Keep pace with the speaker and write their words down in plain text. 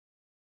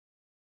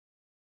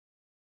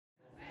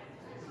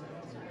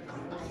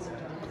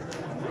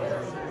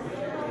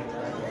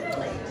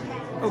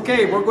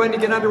Okay, we're going to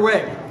get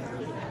underway.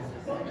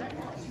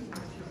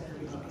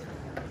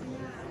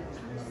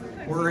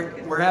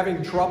 We're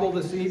having trouble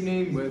this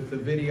evening with the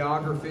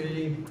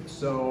videography,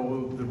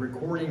 so the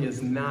recording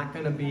is not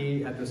going to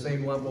be at the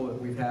same level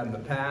that we've had in the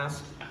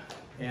past,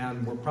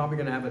 and we're probably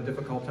going to have a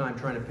difficult time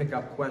trying to pick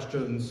up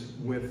questions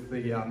with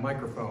the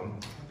microphone,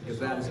 because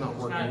that is not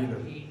working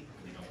either.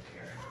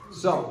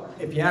 So,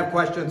 if you have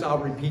questions, I'll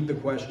repeat the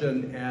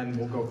question, and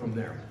we'll go from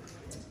there.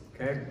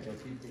 Okay?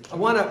 I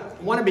want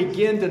to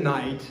begin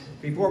tonight,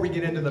 before we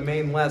get into the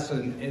main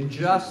lesson, and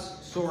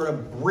just sort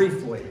of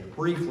briefly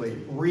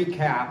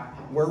recap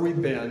where we've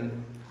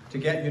been to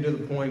get you to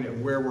the point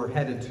of where we're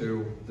headed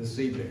to this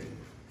evening.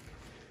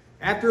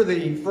 After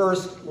the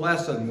first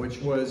lesson,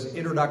 which was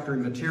introductory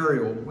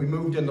material, we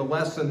moved into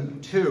lesson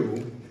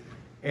 2,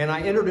 and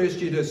I introduced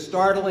you to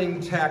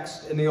startling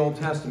texts in the Old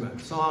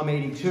Testament. Psalm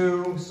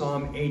 82,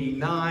 Psalm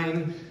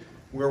 89,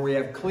 where we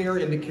have clear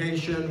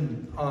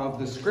indication of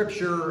the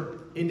scripture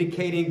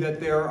indicating that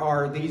there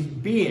are these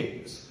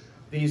beings,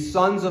 these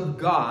sons of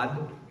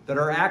God, that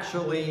are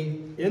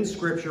actually in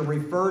scripture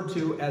referred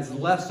to as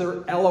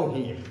lesser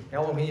Elohim.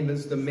 Elohim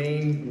is the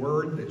main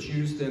word that's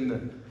used in the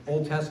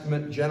Old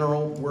Testament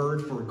general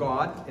word for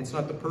God. It's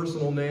not the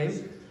personal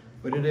name,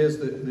 but it is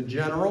the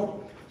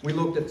general. We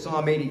looked at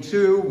Psalm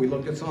 82, we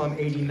looked at Psalm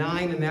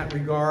 89 in that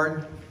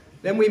regard.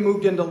 Then we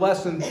moved into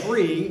lesson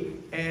 3,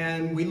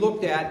 and we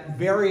looked at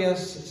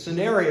various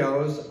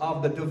scenarios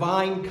of the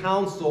divine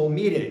council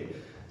meeting.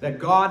 That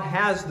God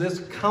has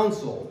this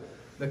council.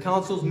 The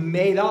council's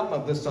made up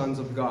of the sons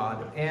of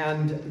God,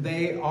 and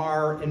they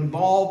are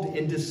involved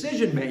in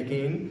decision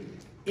making,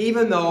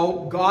 even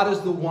though God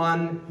is the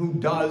one who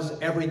does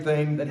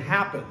everything that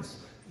happens.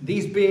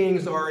 These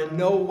beings are in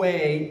no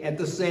way at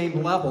the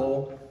same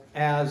level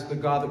as the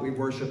God that we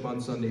worship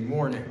on Sunday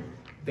morning.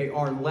 They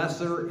are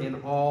lesser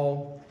in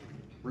all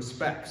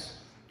respects.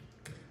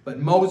 But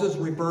Moses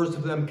refers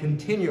to them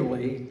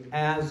continually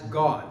as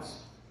gods.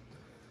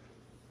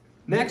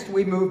 Next,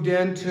 we moved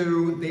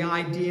into the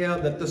idea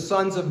that the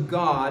sons of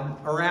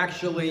God are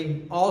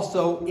actually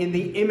also in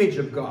the image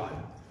of God.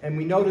 And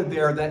we noted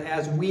there that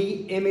as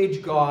we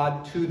image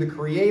God to the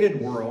created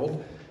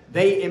world,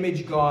 they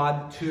image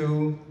God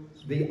to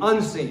the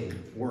unseen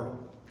world.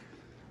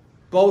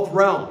 Both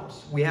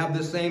realms, we have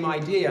the same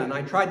idea. And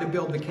I tried to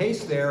build the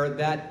case there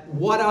that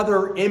what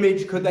other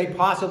image could they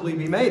possibly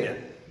be made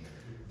in?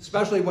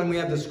 Especially when we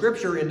have the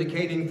scripture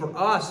indicating for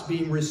us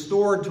being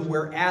restored to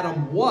where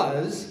Adam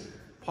was.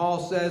 Paul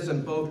says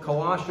in both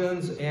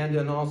Colossians and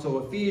in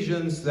also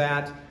Ephesians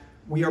that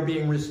we are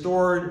being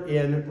restored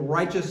in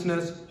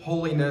righteousness,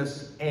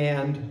 holiness,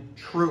 and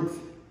truth.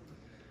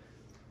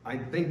 I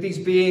think these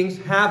beings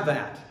have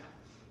that.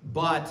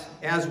 But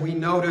as we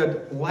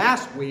noted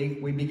last week,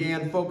 we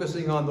began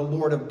focusing on the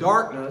Lord of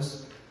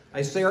Darkness.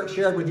 I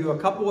shared with you a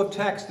couple of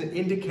texts that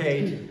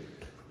indicate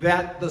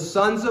that the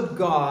sons of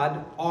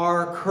God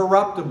are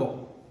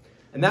corruptible.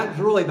 And that's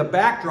really the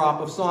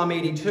backdrop of Psalm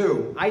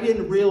 82. I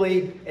didn't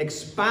really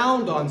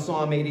expound on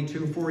Psalm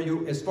 82 for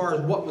you as far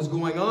as what was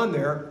going on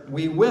there.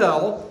 We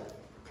will,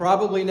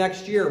 probably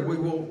next year, we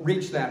will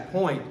reach that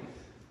point.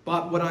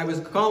 But what I was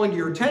calling to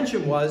your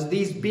attention was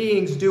these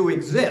beings do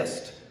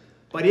exist.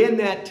 But in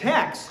that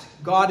text,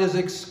 God is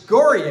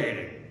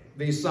excoriating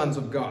these sons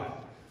of God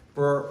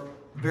for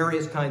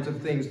various kinds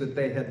of things that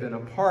they had been a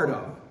part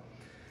of.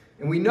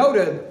 And we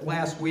noted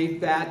last week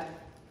that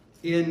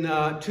in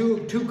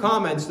two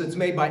comments that's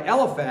made by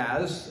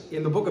Eliphaz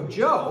in the book of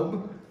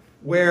Job,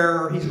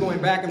 where he's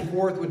going back and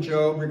forth with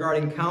Job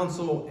regarding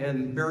counsel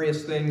and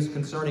various things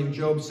concerning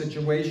Job's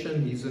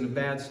situation. He's in a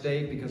bad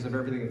state because of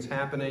everything that's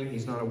happening.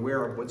 He's not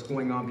aware of what's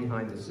going on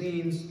behind the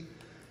scenes.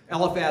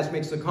 Eliphaz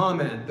makes the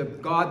comment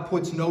that God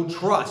puts no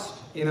trust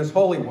in his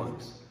holy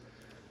ones.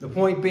 The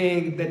point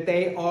being that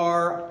they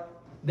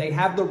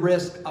have the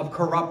risk of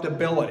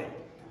corruptibility.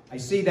 I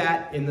see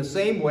that in the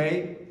same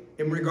way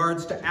in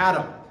regards to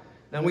Adam.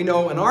 Now we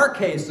know in our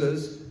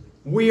cases,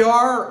 we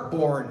are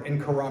born in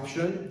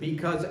corruption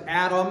because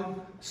Adam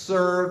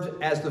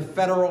served as the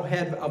federal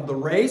head of the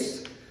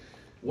race.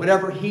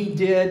 Whatever he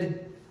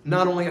did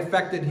not only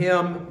affected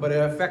him, but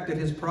it affected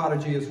his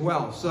progeny as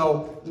well.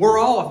 So we're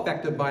all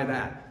affected by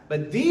that.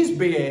 But these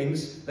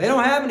beings, they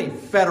don't have any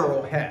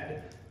federal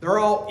head. They're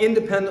all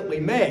independently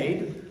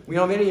made. We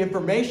don't have any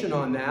information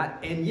on that.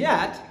 And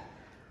yet,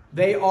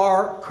 they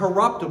are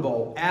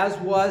corruptible, as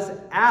was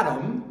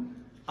Adam.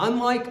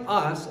 Unlike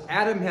us,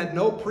 Adam had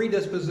no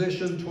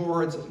predisposition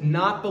towards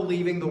not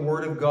believing the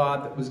word of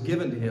God that was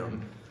given to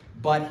him.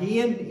 But he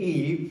and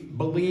Eve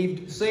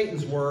believed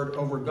Satan's word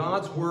over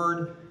God's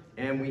word,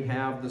 and we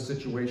have the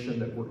situation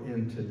that we're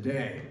in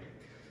today.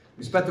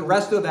 We spent the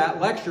rest of that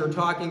lecture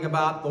talking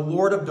about the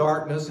Lord of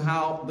Darkness,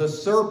 how the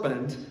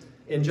serpent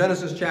in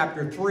Genesis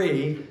chapter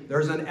 3,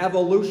 there's an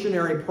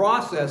evolutionary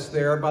process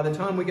there by the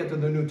time we get to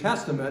the New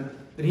Testament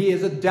that he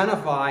is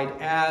identified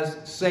as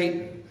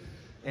Satan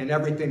and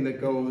everything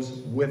that goes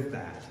with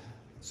that.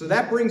 So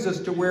that brings us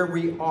to where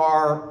we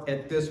are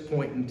at this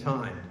point in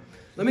time.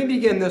 Let me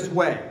begin this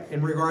way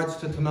in regards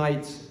to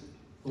tonight's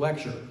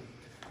lecture.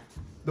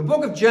 The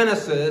book of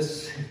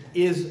Genesis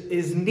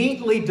is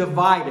neatly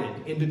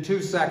divided into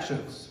two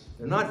sections.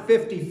 They're not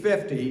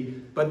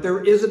 50-50, but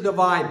there is a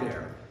divide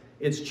there.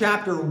 It's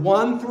chapter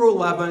 1 through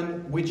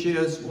 11, which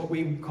is what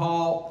we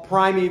call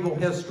primeval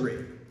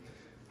history.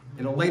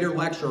 In a later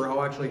lecture,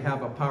 I'll actually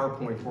have a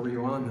PowerPoint for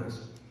you on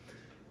this.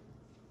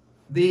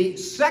 The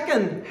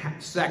second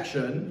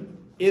section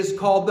is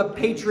called the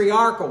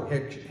patriarchal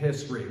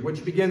history,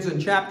 which begins in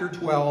chapter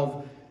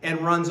 12 and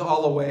runs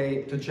all the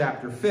way to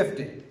chapter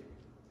 50.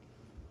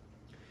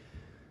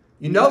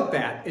 You note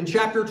that in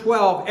chapter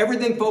 12,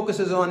 everything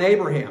focuses on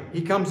Abraham.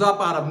 He comes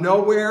up out of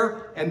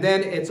nowhere, and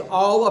then it's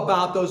all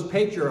about those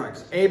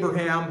patriarchs: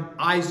 Abraham,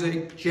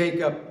 Isaac,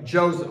 Jacob,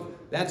 Joseph.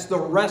 That's the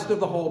rest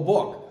of the whole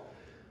book.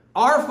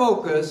 Our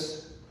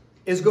focus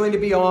is going to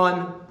be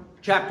on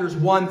chapters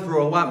 1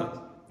 through 11,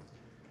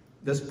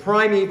 this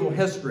primeval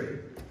history.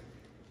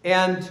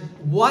 And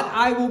what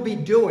I will be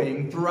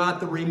doing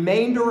throughout the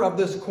remainder of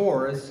this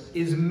course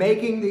is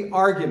making the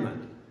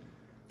argument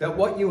that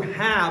what you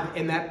have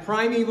in that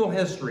primeval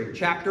history,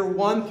 chapter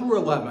 1 through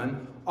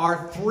 11,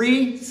 are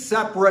three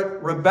separate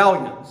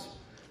rebellions.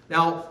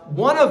 Now,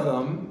 one of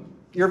them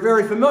you're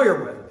very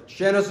familiar with,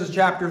 Genesis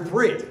chapter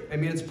 3. I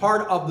mean, it's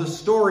part of the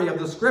story of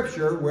the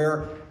scripture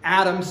where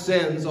Adam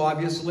sins,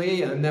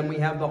 obviously, and then we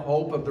have the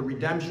hope of the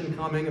redemption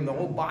coming, and the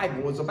whole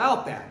Bible is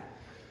about that.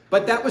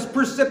 But that was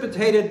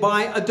precipitated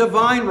by a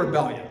divine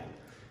rebellion.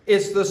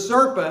 It's the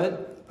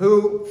serpent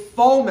who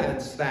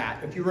foments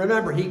that. If you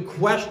remember, he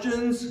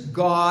questions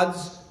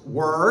God's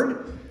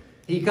word.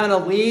 He kind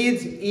of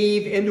leads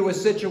Eve into a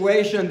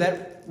situation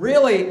that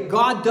really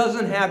God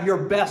doesn't have your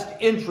best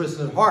interests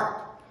at heart.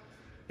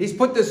 He's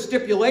put this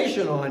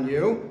stipulation on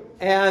you,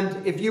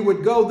 and if you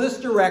would go this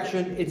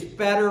direction, it's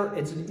better,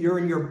 you're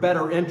in your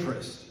better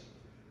interest.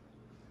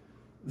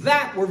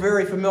 That we're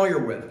very familiar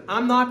with.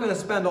 I'm not going to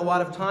spend a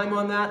lot of time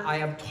on that. I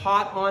have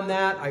taught on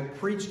that. I've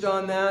preached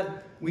on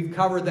that. We've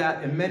covered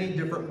that in many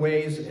different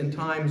ways and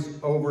times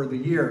over the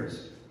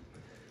years.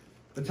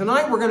 But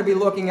tonight we're going to be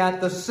looking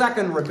at the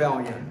second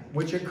rebellion,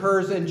 which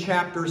occurs in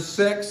chapter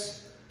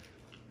 6.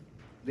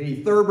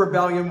 The third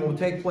rebellion will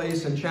take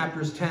place in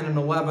chapters 10 and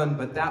 11,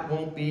 but that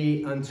won't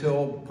be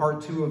until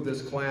part 2 of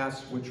this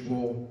class, which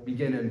will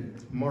begin in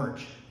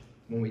March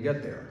when we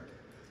get there.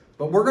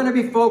 But we're going to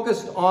be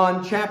focused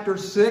on chapter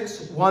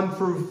 6, 1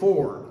 through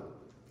 4.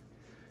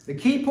 The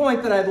key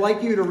point that I'd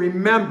like you to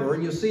remember,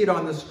 and you'll see it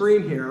on the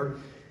screen here,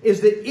 is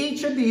that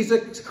each of these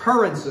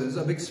occurrences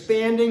of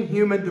expanding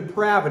human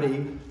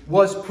depravity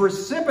was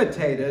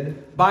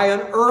precipitated by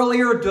an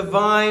earlier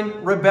divine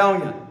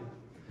rebellion.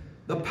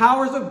 The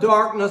powers of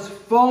darkness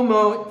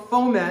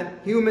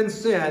foment human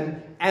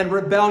sin and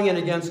rebellion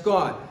against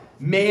God.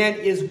 Man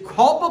is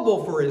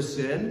culpable for his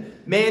sin.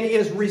 Man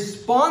is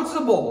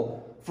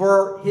responsible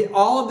for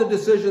all of the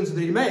decisions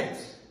that he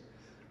makes.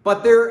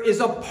 But there is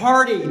a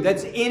party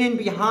that's in and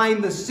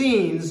behind the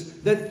scenes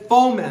that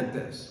foment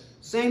this.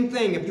 Same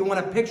thing, if you want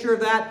a picture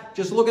of that,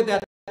 just look at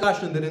that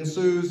discussion that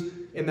ensues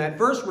in that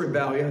first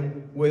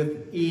rebellion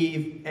with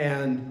Eve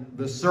and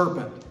the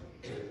serpent.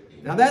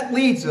 Now that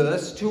leads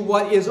us to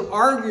what is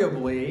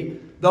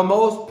arguably the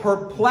most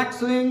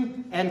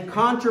perplexing and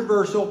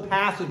controversial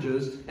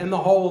passages in the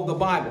whole of the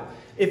Bible.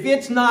 If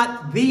it's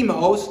not the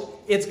most,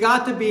 it's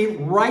got to be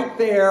right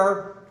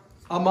there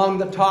among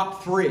the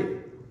top 3.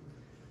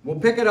 We'll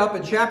pick it up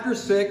at chapter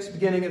 6,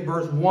 beginning at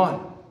verse 1.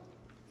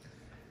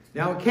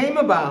 Now it came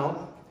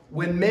about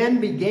when men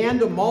began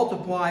to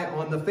multiply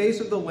on the face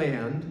of the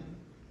land,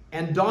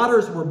 and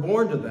daughters were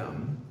born to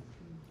them,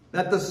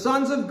 that the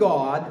sons of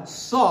God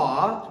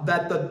saw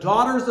that the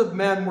daughters of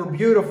men were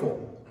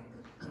beautiful,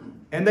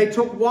 and they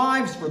took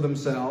wives for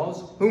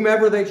themselves,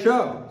 whomever they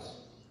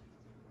chose.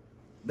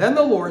 Then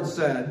the Lord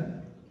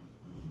said,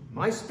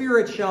 "My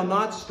spirit shall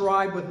not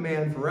strive with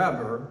man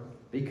forever,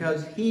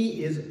 because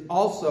he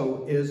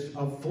also is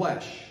of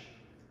flesh.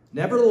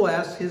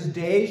 Nevertheless, his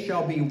days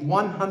shall be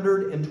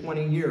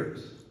 120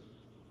 years.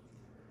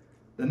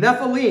 The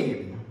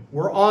Nephilim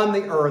were on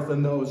the earth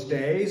in those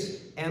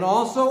days, and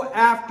also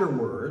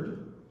afterward,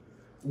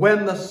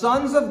 when the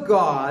sons of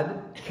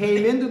God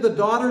came into the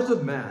daughters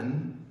of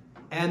men,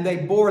 and they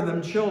bore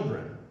them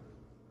children.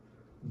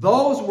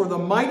 Those were the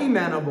mighty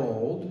men of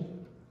old,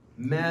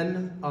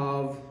 men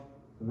of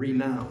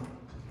renown."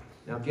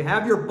 Now, if you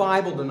have your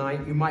Bible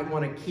tonight, you might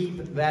want to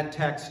keep that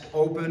text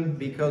open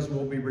because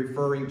we'll be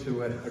referring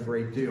to it a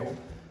great deal.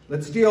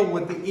 Let's deal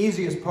with the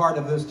easiest part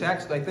of this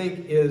text, I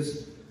think,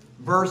 is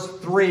verse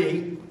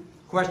 3,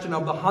 question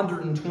of the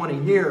 120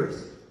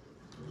 years.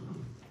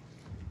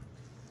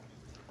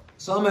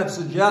 Some have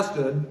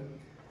suggested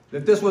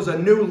that this was a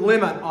new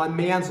limit on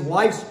man's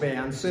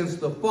lifespan since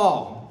the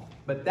fall.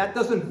 But that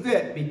doesn't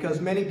fit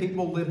because many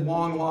people live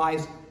long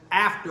lives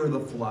after the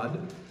flood.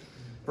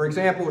 For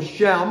example,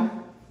 Shem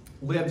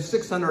lived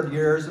 600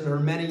 years, and there are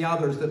many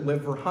others that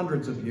live for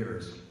hundreds of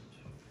years.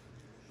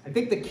 I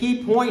think the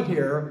key point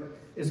here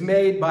is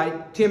made by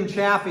Tim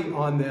Chaffee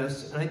on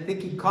this, and I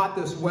think he caught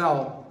this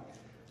well,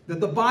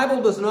 that the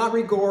Bible does not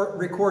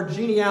record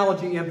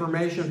genealogy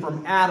information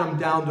from Adam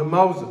down to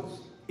Moses.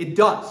 It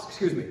does,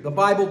 excuse me. The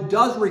Bible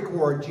does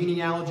record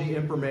genealogy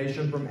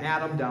information from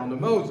Adam down to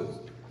Moses.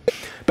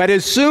 But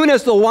as soon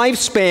as the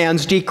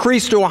lifespans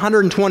decreased to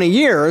 120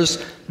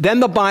 years, then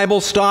the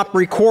Bible stopped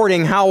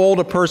recording how old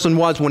a person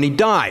was when he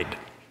died.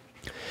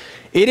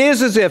 It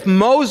is as if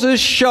Moses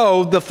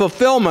showed the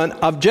fulfillment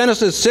of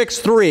Genesis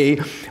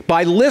 6:3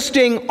 by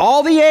listing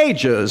all the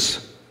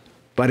ages,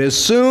 but as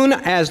soon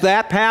as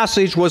that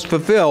passage was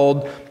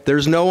fulfilled,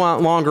 there's no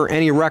longer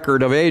any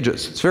record of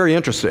ages. It's very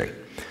interesting.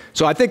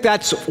 So I think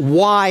that's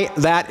why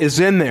that is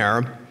in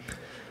there.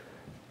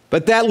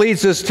 But that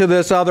leads us to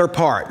this other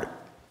part,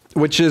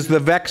 which is the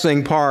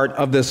vexing part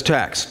of this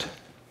text.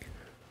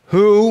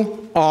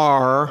 Who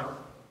are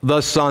the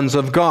sons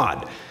of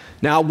God?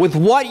 Now, with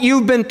what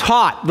you've been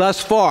taught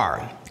thus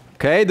far,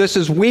 okay, this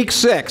is week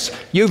 6.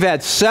 You've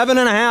had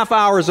 7.5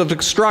 hours of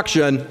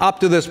instruction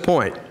up to this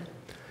point.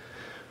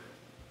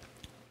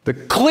 The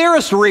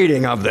clearest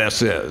reading of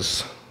this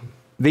is,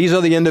 these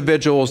are the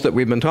individuals that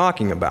we've been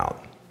talking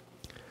about.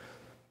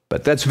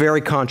 But that's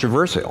very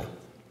controversial.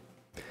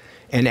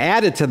 And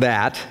added to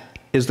that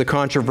is the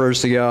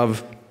controversy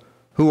of,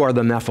 who are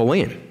the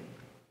Nephilim?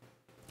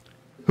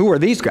 Who are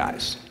these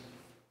guys?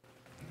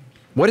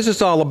 What is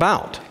this all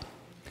about?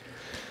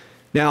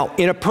 Now,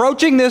 in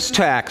approaching this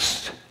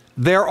text,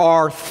 there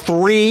are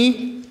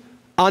 3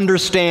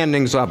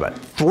 understandings of it,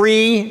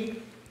 3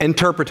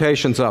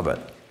 interpretations of it.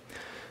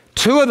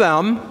 2 of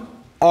them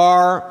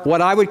are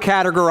what I would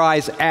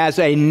categorize as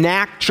a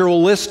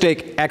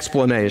naturalistic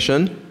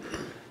explanation,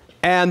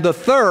 and the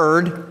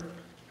third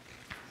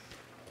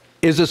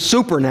is a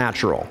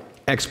supernatural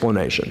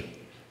explanation.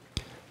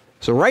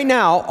 So right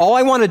now, all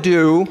I want to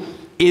do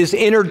is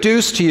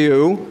introduce to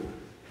you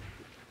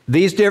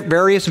these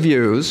various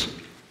views,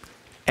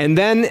 and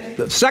then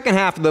the second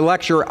half of the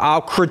lecture,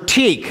 I'll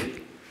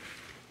critique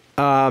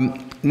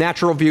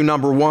natural view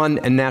number 1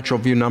 and natural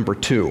view number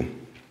 2.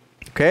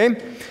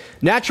 Okay?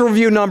 Natural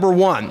view number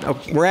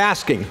 1, we're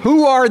asking,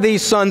 who are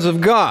these sons of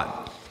God?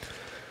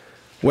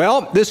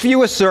 Well, this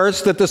view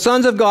asserts that the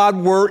sons of God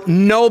were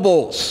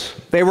nobles.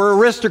 They were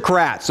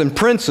aristocrats and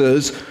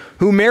princes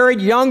who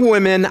married young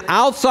women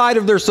outside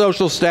of their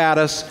social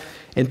status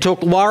and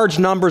took large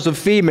numbers of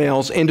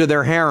females into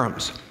their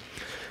harems.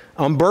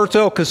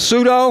 Umberto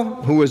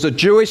Cassuto, who is a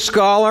Jewish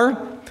scholar,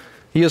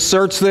 he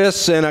asserts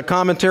this in a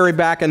commentary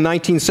back in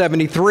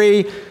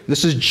 1973.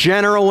 This is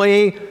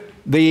generally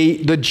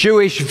the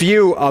Jewish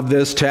view of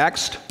this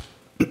text.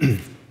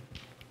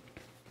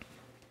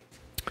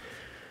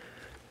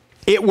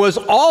 It was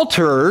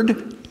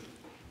altered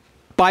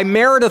by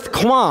Meredith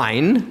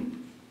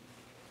Kline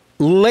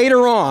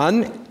later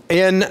on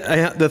in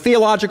the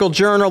Theological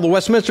Journal, the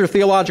Westminster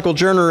Theological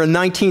Journal in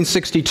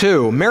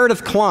 1962.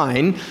 Meredith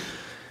Kline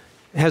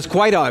has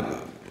quite a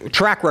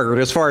track record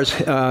as far as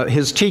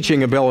his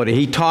teaching ability.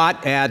 He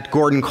taught at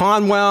Gordon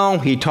Conwell,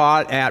 he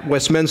taught at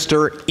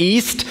Westminster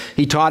East,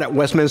 he taught at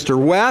Westminster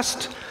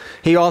West,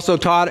 he also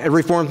taught at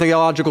Reformed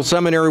Theological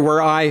Seminary,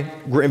 where I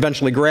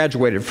eventually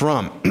graduated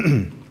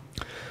from.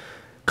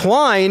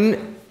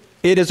 Kline,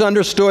 it is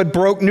understood,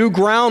 broke new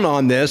ground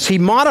on this. He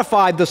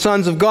modified the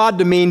sons of God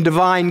to mean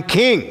divine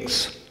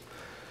kings.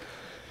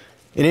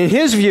 And in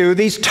his view,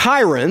 these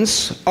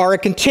tyrants are a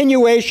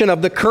continuation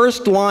of the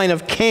cursed line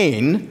of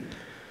Cain,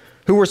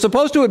 who were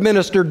supposed to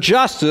administer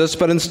justice,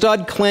 but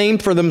instead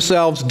claimed for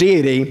themselves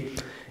deity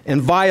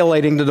and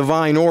violating the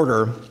divine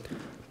order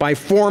by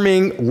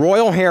forming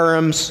royal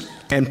harems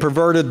and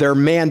perverted their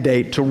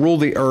mandate to rule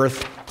the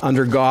earth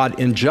under God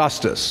in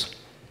justice.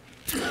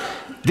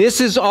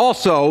 This is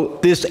also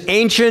this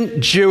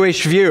ancient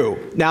Jewish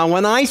view. Now,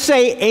 when I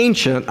say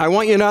ancient, I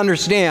want you to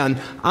understand,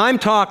 I'm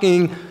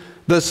talking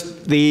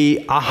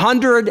the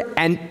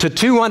 100 to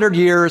 200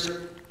 years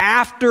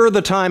after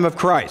the time of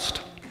Christ.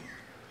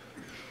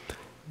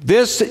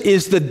 This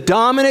is the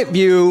dominant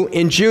view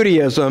in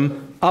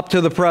Judaism up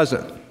to the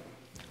present.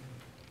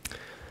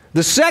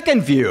 The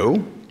second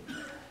view,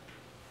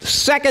 the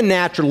second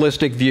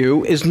naturalistic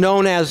view, is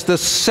known as the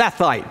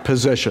Sethite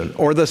position,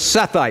 or the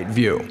Sethite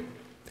view.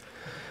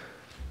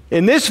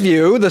 In this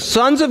view, the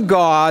sons of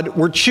God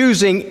were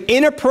choosing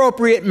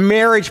inappropriate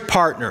marriage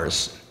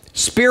partners,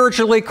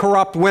 spiritually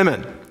corrupt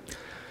women.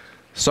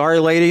 Sorry,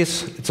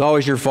 ladies, it's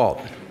always your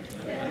fault.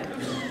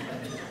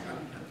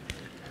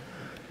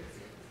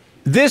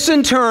 This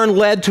in turn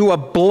led to a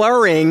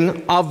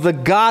blurring of the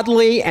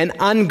godly and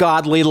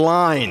ungodly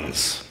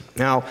lines.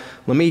 Now,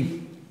 let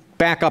me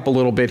back up a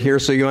little bit here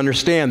so you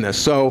understand this.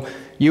 So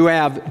you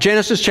have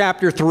Genesis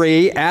chapter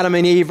 3, Adam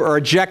and Eve are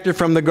ejected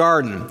from the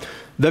garden.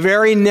 The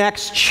very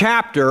next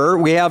chapter,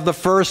 we have the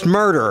first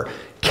murder.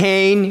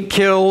 Cain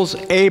kills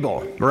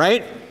Abel,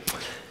 right?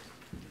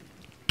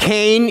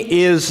 Cain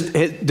is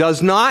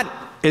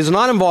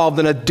not involved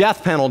in a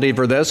death penalty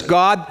for this.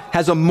 God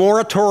has a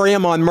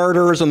moratorium on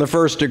murderers in the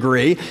first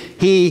degree.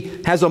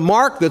 He has a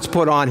mark that's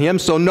put on him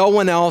so no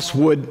one else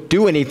would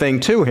do anything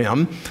to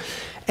him.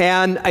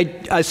 And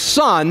a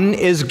son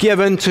is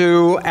given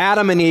to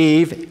Adam and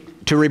Eve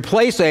to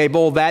replace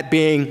Abel, that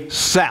being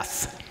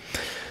Seth.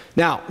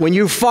 Now, when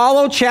you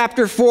follow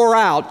chapter 4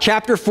 out,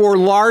 chapter 4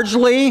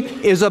 largely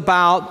is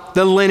about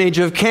the lineage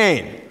of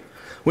Cain.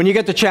 When you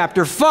get to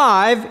chapter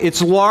 5,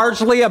 it's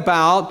largely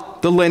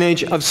about the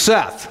lineage of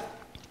Seth.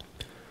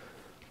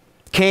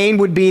 Cain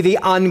would be the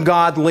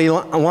ungodly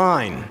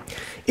line.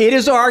 It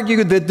is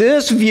argued that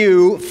this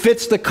view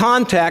fits the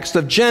context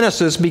of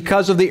Genesis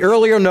because of the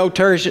earlier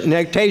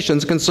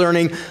notations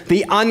concerning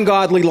the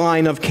ungodly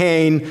line of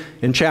Cain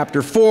in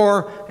chapter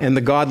 4 and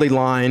the godly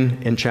line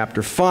in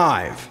chapter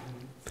 5.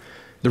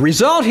 The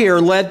result here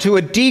led to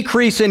a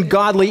decrease in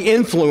godly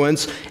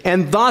influence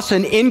and thus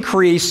an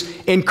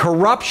increase in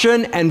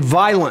corruption and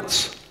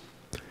violence.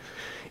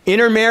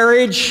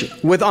 Intermarriage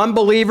with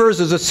unbelievers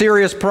is a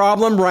serious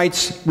problem,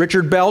 writes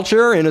Richard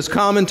Belcher in his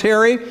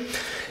commentary.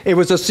 It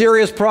was a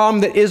serious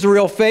problem that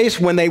Israel faced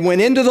when they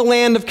went into the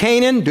land of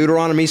Canaan,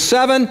 Deuteronomy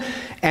 7,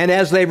 and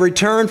as they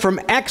returned from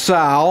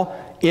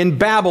exile in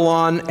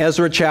Babylon,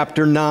 Ezra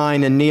chapter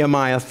 9 and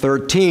Nehemiah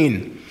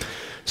 13.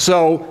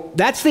 So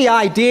that's the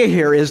idea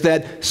here, is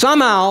that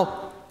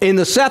somehow in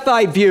the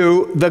Sethite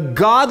view, the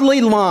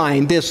godly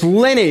line, this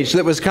lineage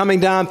that was coming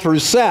down through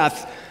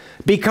Seth,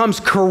 becomes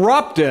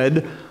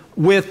corrupted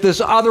with this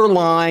other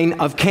line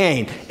of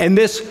Cain. And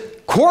this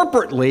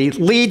corporately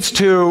leads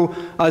to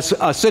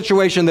a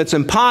situation that's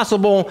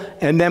impossible,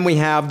 and then we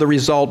have the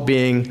result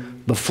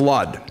being the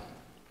flood.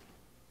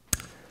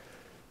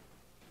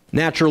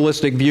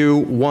 Naturalistic view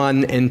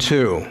 1 and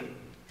 2.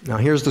 Now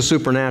here's the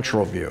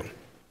supernatural view.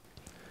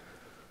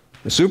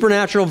 The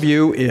supernatural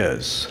view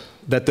is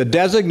that the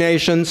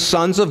designation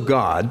sons of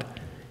God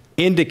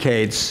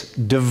indicates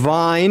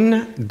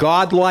divine,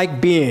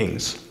 godlike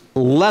beings,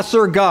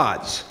 lesser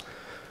gods,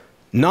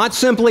 not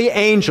simply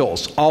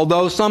angels,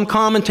 although some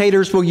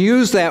commentators will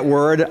use that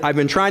word. I've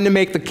been trying to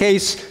make the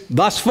case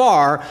thus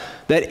far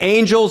that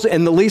angels,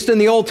 at least in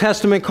the Old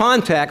Testament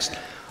context,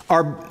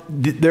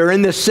 they're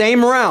in the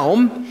same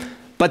realm,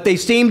 but they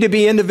seem to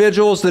be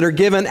individuals that are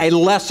given a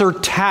lesser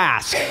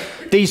task.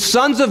 These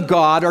sons of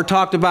God are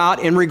talked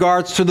about in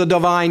regards to the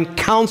divine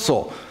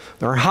council.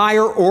 They're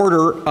higher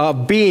order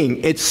of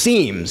being. It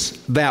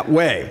seems that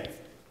way.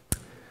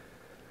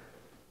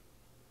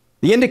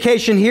 The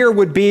indication here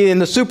would be in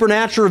the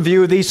supernatural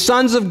view, these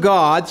sons of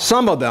God,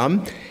 some of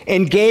them,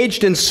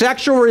 engaged in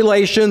sexual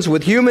relations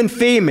with human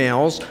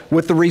females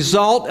with the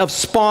result of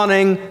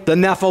spawning the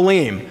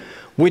Nephilim,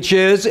 which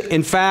is,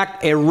 in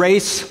fact, a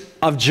race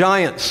of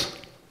giants.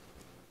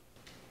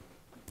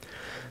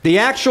 The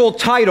actual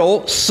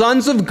title,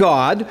 Sons of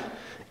God,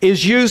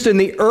 is used in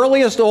the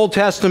earliest Old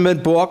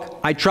Testament book.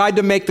 I tried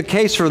to make the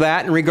case for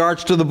that in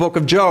regards to the book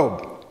of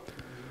Job,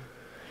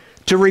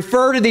 to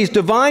refer to these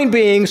divine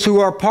beings who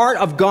are part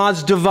of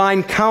God's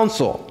divine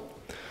council.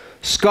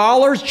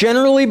 Scholars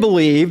generally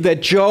believe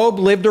that Job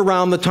lived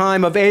around the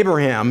time of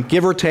Abraham,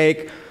 give or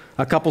take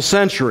a couple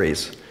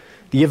centuries.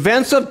 The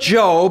events of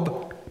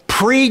Job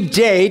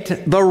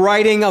predate the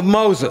writing of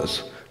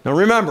Moses. Now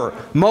remember,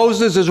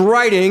 Moses is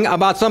writing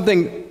about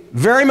something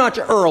very much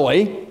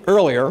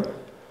earlier,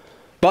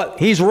 but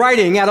he's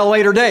writing at a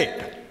later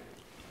date.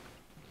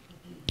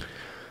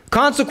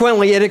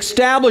 Consequently, it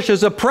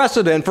establishes a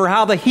precedent for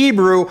how the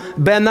Hebrew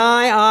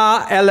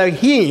Benai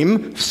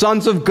Elohim,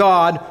 sons of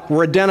God,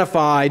 were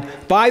identified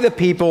by the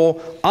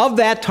people of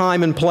that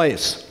time and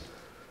place.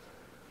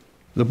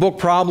 The book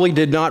probably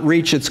did not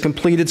reach its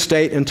completed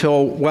state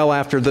until well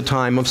after the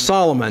time of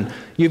Solomon.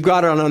 You've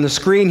got it on the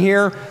screen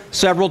here,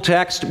 several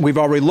texts. We've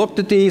already looked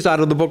at these out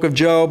of the book of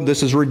Job.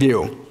 This is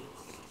review.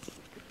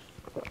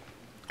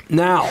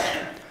 Now,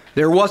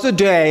 there was a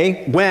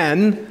day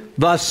when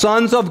the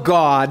sons of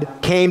God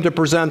came to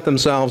present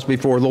themselves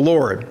before the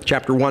Lord.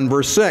 Chapter 1,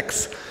 verse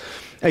 6.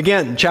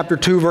 Again, chapter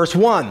 2, verse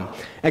 1.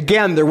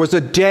 Again, there was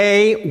a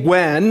day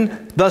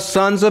when the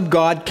sons of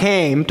God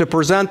came to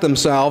present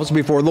themselves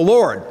before the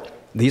Lord.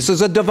 This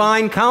is a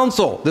divine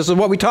council. This is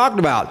what we talked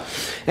about.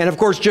 And of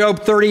course,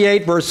 Job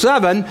 38, verse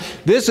 7,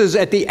 this is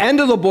at the end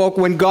of the book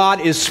when God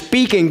is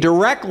speaking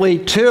directly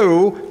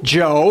to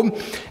Job,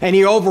 and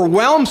he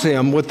overwhelms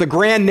him with the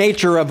grand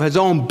nature of his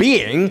own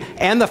being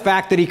and the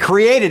fact that he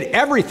created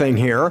everything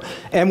here.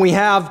 And we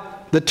have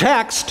the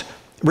text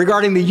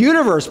regarding the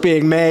universe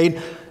being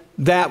made,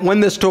 that when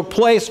this took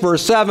place,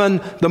 verse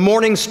 7, the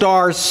morning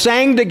stars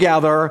sang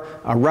together,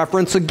 a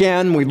reference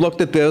again, we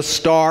looked at this,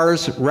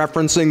 stars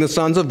referencing the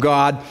sons of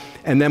God,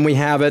 and then we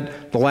have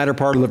it, the latter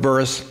part of the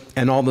verse,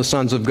 and all the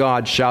sons of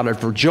God shouted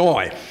for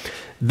joy.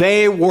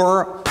 They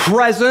were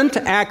present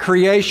at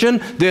creation.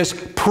 This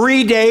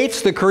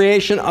predates the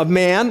creation of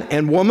man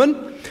and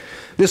woman.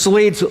 This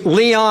leads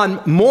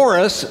Leon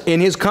Morris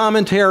in his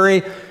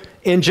commentary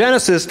in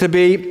Genesis to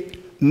be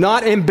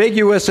not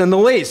ambiguous in the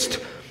least.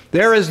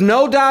 There is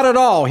no doubt at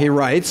all, he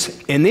writes,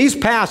 in these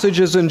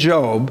passages in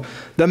Job,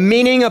 the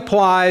meaning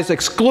applies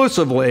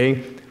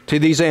exclusively to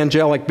these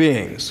angelic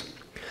beings.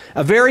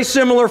 A very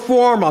similar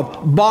form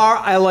of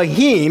Bar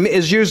Elohim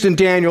is used in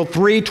Daniel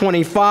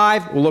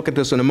 3:25. We'll look at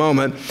this in a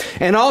moment.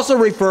 And also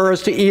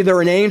refers to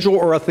either an angel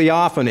or a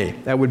theophany.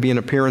 That would be an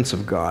appearance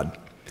of God.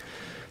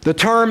 The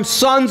term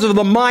sons of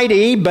the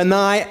mighty,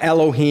 Benai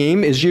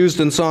Elohim, is used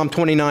in Psalm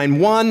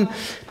 29:1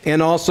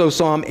 and also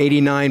Psalm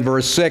 89,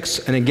 verse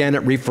 6. And again,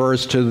 it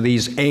refers to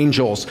these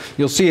angels.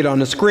 You'll see it on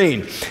the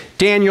screen.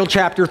 Daniel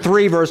chapter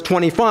 3, verse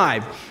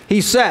 25.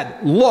 He said,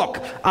 "Look,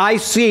 I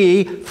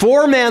see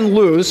 4 men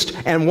loosed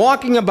and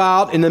walking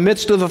about in the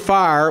midst of the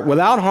fire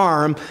without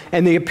harm,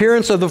 and the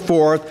appearance of the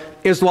fourth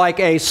is like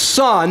a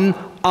son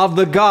of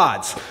the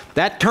gods."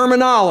 That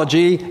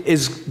terminology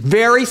is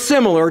very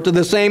similar to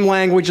the same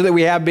language that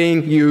we have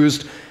being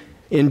used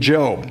in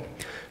Job.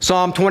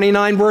 Psalm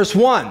 29, verse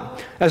 1.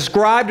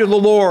 "Ascribe to the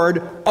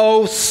Lord,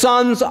 O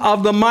sons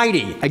of the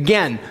mighty."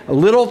 Again, a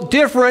little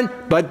different,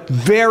 but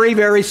very,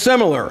 very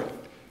similar.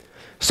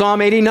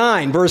 Psalm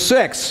 89, verse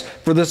 6.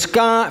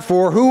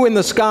 For who in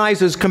the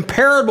skies is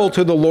comparable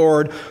to the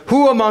Lord?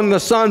 Who among the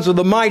sons of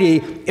the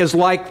mighty is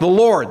like the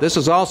Lord? This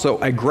is also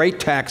a great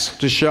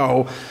text to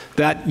show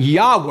that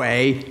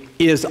Yahweh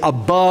is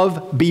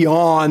above,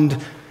 beyond,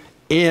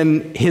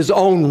 in his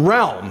own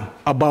realm,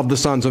 above the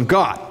sons of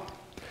God.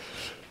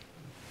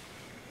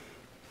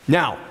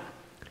 Now,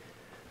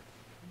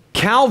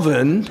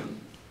 Calvin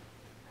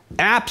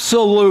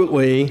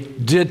absolutely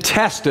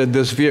detested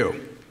this view.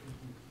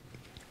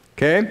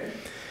 Okay?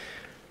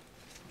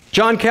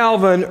 John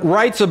Calvin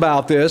writes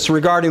about this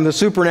regarding the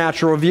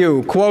supernatural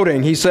view,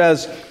 quoting, he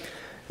says,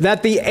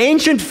 that the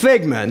ancient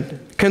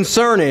figment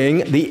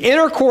concerning the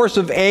intercourse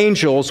of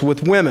angels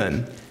with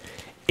women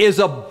is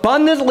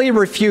abundantly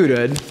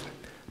refuted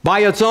by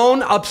its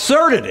own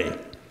absurdity.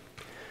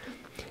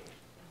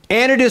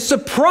 And it is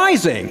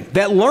surprising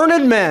that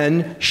learned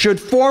men should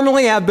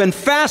formerly have been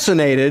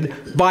fascinated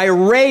by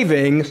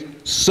ravings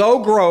so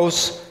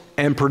gross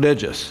and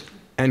prodigious.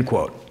 End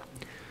quote.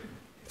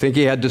 Think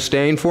he had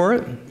disdain for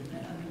it?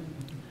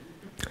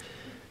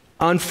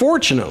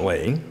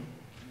 Unfortunately,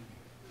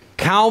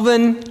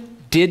 Calvin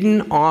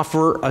didn't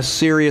offer a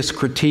serious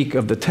critique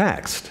of the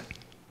text.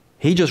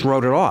 He just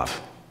wrote it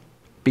off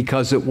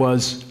because it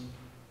was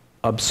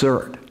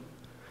absurd.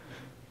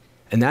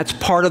 And that's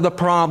part of the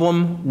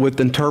problem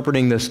with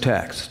interpreting this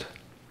text.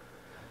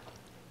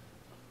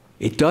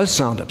 It does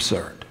sound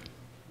absurd.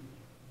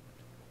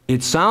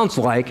 It sounds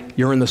like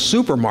you're in the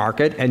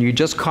supermarket and you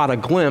just caught a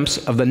glimpse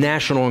of the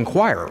National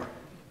Enquirer.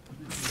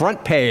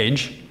 Front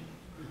page,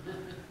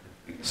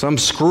 some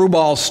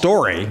screwball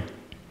story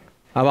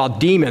about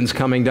demons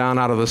coming down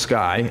out of the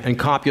sky and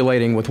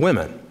copulating with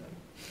women.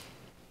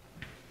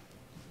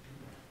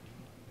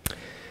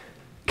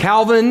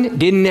 Calvin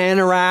didn't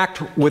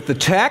interact with the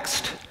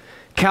text.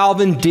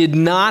 Calvin did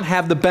not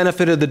have the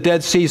benefit of the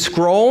Dead Sea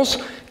Scrolls.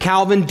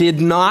 Calvin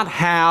did not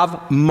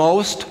have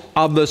most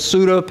of the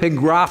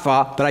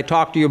pseudepigrapha that I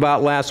talked to you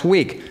about last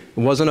week. It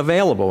wasn't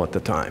available at the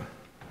time.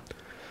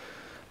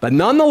 But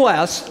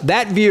nonetheless,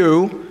 that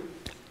view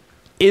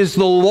is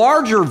the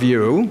larger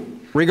view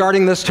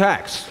regarding this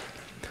text.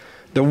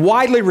 The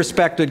widely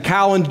respected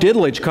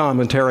Cowan-Didlich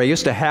commentary, I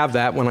used to have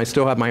that when I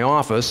still had my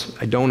office.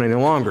 I don't any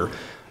longer.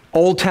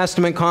 Old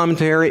Testament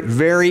commentary,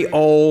 very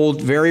old,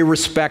 very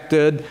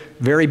respected,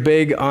 very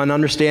big on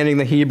understanding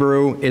the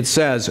Hebrew. It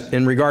says,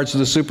 in regards to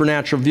the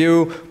supernatural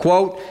view,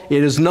 quote,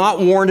 "It is not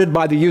warranted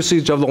by the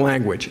usage of the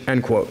language,"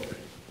 end quote.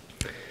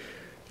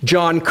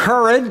 John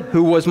Currid,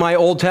 who was my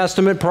Old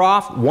Testament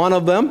prof, one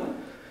of them,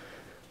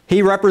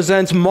 he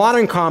represents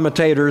modern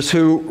commentators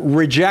who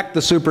reject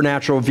the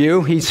supernatural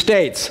view. He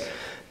states,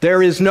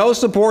 "There is no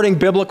supporting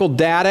biblical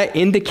data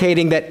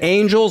indicating that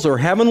angels or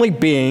heavenly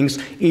beings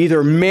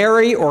either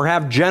marry or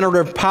have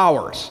generative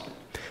powers.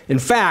 In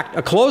fact,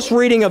 a close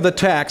reading of the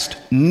text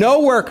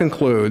nowhere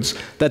concludes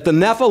that the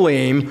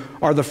Nephilim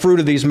are the fruit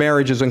of these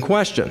marriages in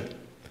question.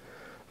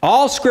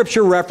 All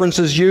scripture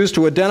references used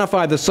to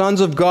identify the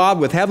sons of God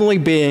with heavenly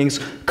beings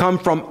come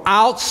from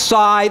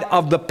outside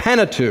of the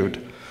Pentateuch,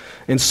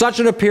 and such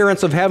an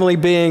appearance of heavenly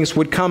beings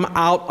would come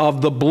out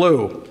of the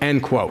blue,"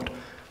 end quote.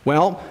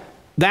 Well,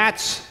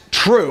 that's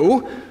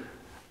true.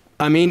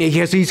 I mean,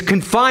 he's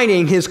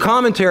confining his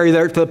commentary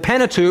there to the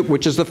Pentateuch,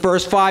 which is the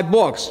first 5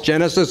 books,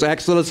 Genesis,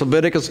 Exodus,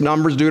 Leviticus,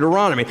 Numbers,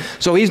 Deuteronomy.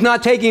 So he's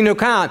not taking into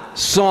account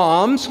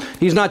Psalms.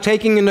 He's not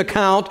taking into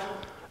account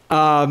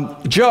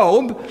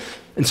Job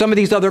and some of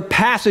these other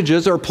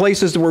passages or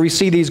places where we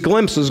see these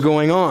glimpses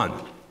going on.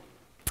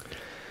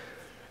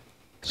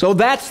 So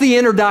that's the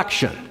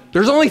introduction.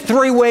 There's only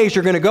 3 ways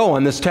you're going to go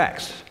on this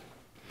text.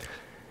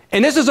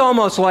 And this is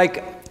almost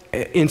like,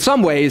 in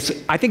some ways,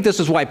 I think this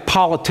is why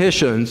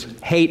politicians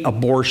hate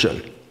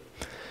abortion.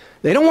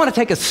 They don't want to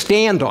take a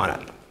stand on it,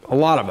 a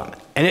lot of them.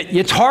 And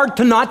it's hard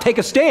to not take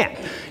a stand.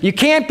 You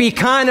can't be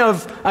kind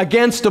of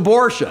against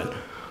abortion,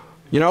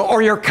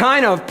 or you're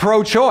kind of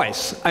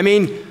pro-choice. I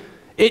mean,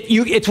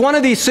 it's one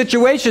of these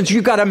situations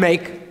you've got to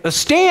make a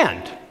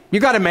stand.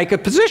 You've got to make a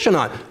position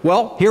on.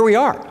 Well, here we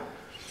are.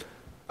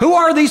 Who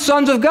are these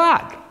sons of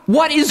God?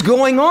 What is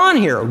going on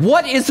here?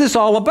 What is this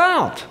all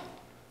about?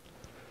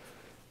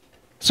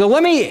 So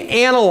let me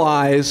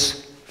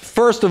analyze,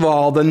 first of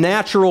all, the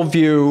natural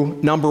view,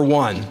 number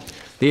 1,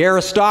 the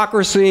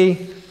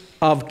aristocracy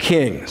of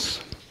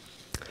kings.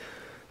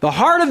 The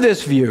heart of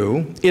this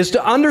view is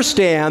to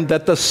understand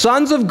that the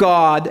sons of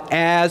God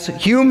as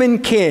human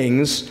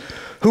kings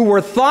who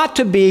were thought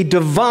to be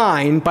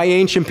divine by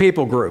ancient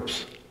people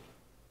groups.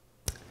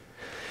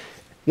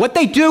 What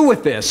they do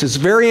with this is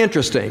very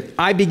interesting.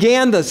 I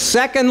began the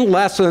second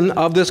lesson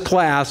of this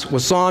class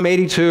with Psalm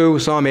 82,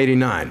 Psalm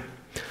 89.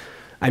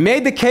 I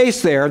made the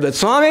case there that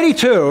Psalm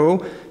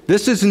 82,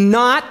 this is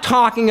not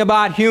talking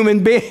about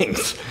human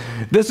beings.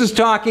 This is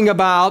talking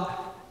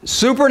about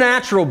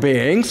supernatural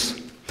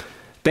beings.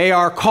 They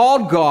are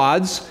called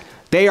gods.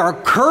 They are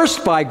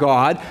cursed by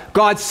God.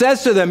 God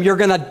says to them, you're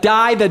going to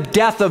die the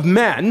death of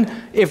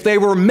men. If they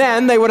were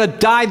men, they would have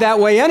died that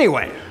way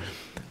anyway.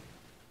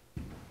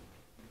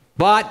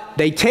 But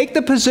they take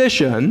the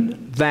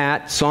position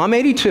that Psalm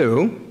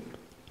 82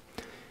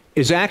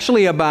 is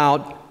actually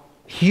about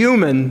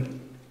human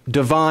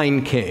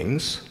divine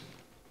kings.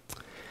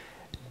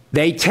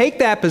 They take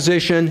that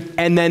position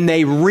and then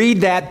they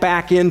read that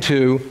back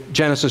into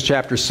Genesis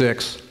chapter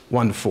 6,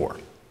 1-4.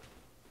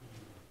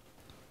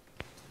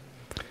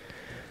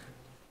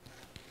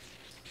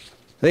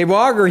 They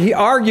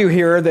argue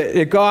here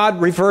that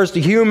God refers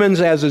to humans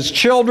as his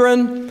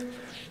children.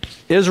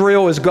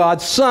 Israel is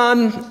God's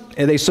son,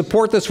 and they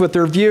support this with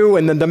their view,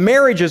 and then the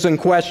marriages in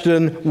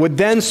question would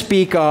then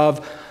speak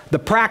of the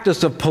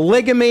practice of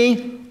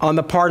polygamy on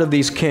the part of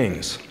these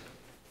kings.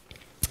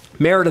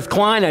 Meredith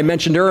Kline, I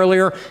mentioned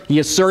earlier, he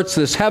asserts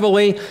this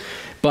heavily,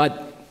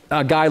 but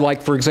a guy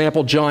like, for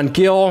example, John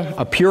Gill,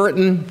 a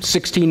Puritan,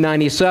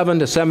 1697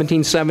 to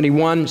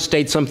 1771,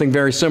 states something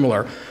very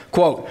similar.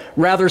 Quote,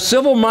 rather,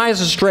 civil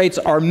magistrates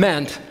are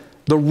meant,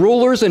 the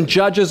rulers and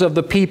judges of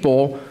the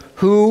people,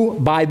 who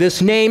by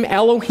this name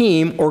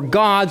Elohim, or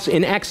gods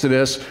in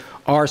Exodus,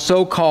 are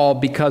so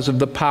called because of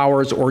the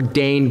powers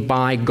ordained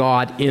by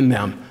God in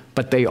them,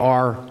 but they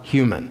are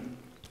human.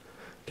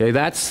 Okay,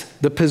 that's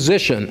the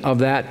position of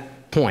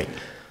that point.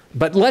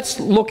 But let's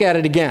look at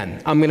it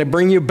again. I'm going to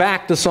bring you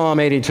back to Psalm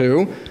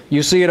 82.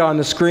 You see it on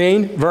the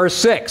screen. Verse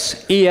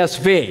 6,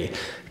 ESV.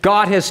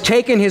 God has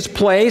taken his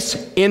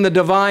place in the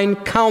divine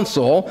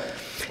council.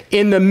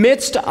 In the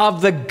midst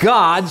of the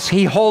gods,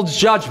 he holds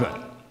judgment.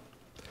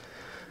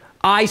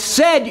 I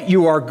said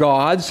you are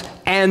gods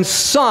and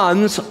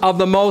sons of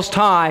the Most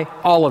High,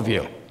 all of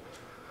you.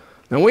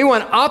 And we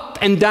went up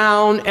and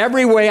down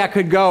every way I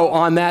could go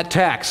on that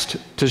text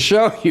to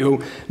show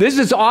you this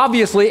is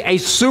obviously a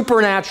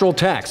supernatural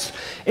text.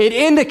 It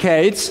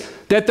indicates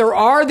that there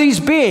are these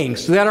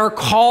beings that are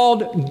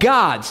called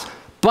gods,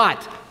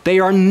 but they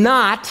do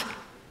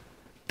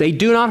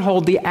not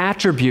hold the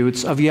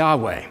attributes of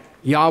Yahweh.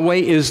 Yahweh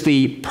is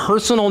the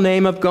personal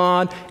name of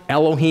God.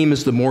 Elohim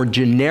is the more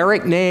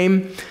generic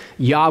name.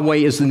 Yahweh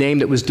is the name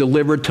that was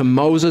delivered to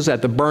Moses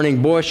at the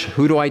burning bush.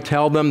 Who do I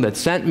tell them that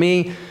sent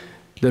me?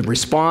 The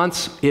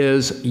response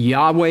is,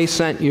 Yahweh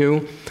sent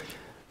you.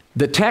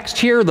 The text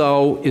here,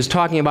 though, is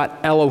talking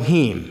about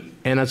Elohim.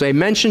 And as I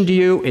mentioned to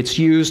you, it's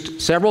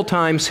used several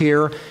times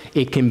here.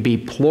 It can be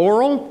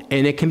plural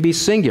and it can be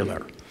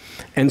singular.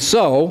 And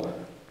so,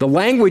 the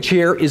language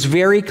here is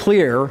very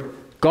clear.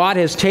 God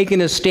has taken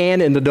his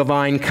stand in the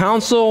divine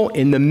council.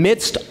 In the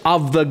midst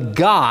of the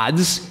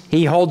gods,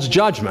 he holds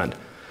judgment.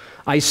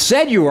 I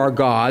said you are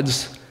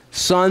gods,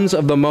 sons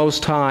of the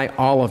Most High,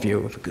 all of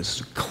you.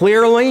 Because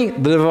clearly,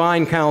 the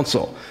divine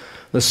council.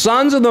 The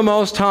sons of the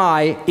Most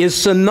High is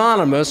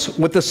synonymous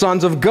with the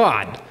sons of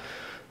God.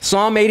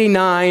 Psalm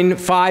 89,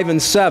 5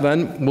 and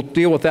 7, we'll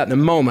deal with that in a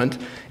moment,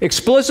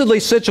 explicitly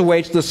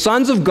situates the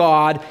sons of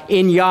God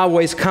in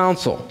Yahweh's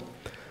council.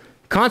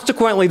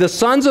 Consequently, the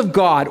sons of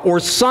God, or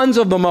sons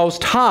of the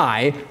Most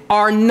High,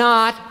 are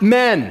not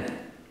men.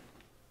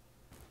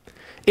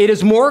 It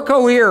is more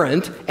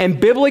coherent and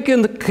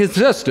biblically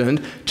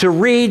consistent to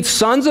read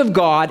sons of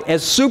God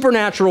as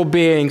supernatural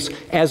beings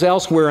as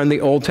elsewhere in the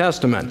Old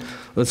Testament.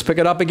 Let's pick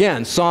it up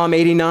again. Psalm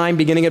 89,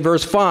 beginning at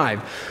verse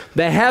 5.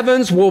 The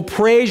heavens will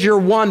praise your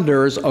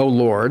wonders, O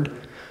Lord,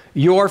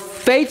 your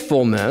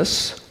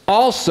faithfulness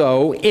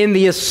also in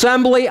the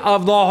assembly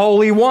of the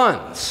holy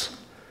ones.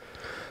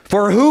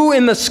 For who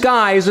in the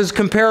skies is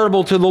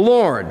comparable to the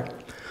Lord?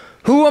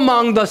 Who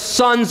among the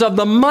sons of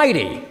the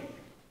mighty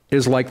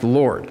is like the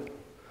Lord?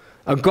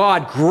 A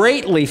God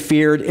greatly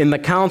feared in the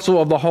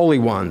council of the holy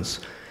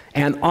ones,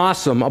 and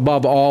awesome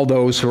above all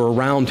those who are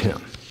around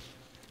him.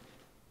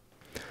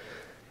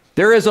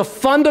 There is a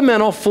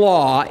fundamental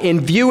flaw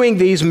in viewing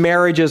these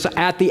marriages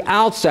at the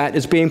outset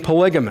as being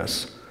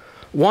polygamous.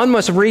 One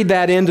must read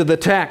that into the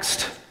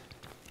text.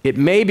 It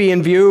may be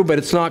in view, but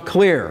it's not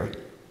clear.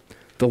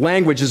 The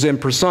language is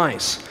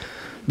imprecise.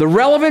 The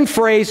relevant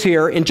phrase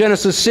here in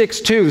Genesis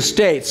 6:2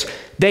 states,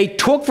 they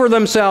took for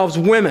themselves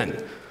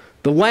women.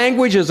 The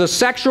language is a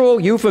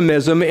sexual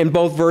euphemism in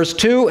both verse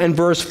 2 and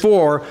verse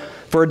 4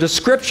 for a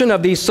description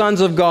of these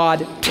sons of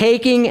God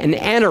taking and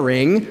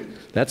entering.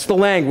 That's the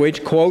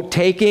language, quote,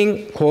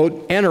 taking,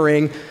 quote,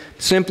 entering,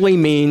 simply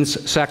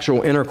means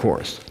sexual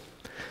intercourse.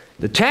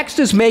 The text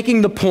is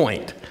making the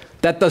point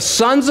that the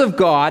sons of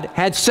God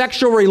had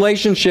sexual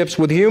relationships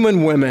with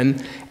human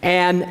women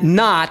and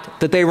not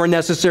that they were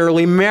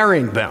necessarily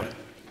marrying them.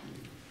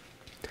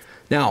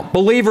 Now,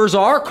 believers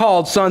are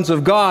called sons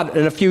of God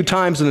in a few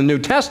times in the New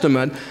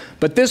Testament,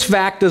 but this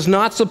fact does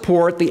not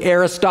support the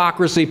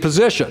aristocracy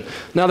position.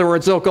 In other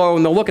words, they'll go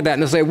and they'll look at that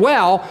and they'll say,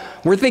 well,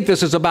 we think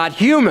this is about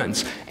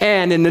humans.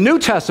 And in the New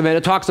Testament,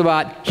 it talks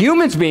about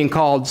humans being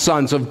called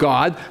sons of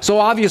God, so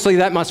obviously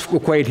that must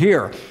equate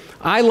here.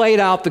 I laid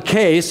out the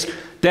case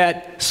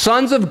that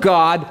sons of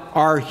God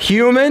are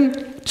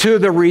human to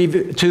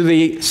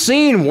the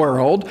seen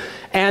world,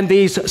 and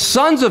these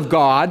sons of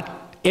God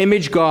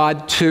image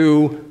God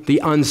to the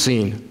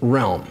unseen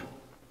realm.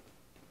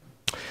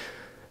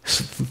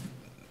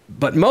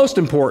 But most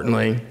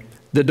importantly,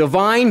 the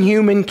divine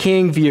human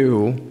king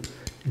view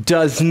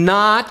does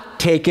not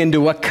take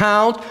into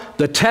account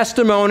the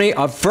testimony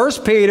of 1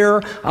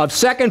 Peter, of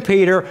 2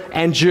 Peter,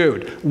 and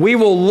Jude. We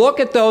will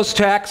look at those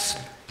texts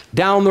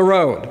down the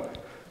road.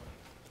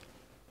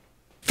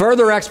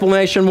 Further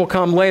explanation will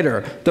come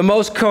later. The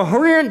most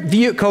coherent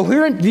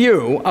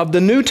view of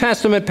the New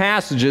Testament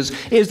passages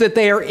is that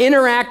they are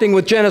interacting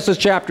with Genesis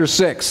chapter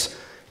 6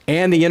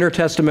 and the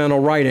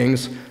intertestamental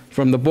writings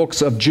from the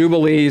books of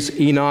Jubilees,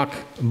 Enoch,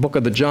 Book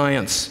of the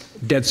Giants,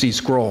 Dead Sea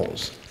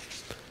Scrolls.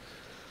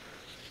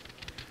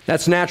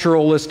 That's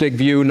naturalistic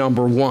view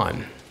number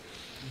one.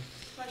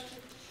 Question?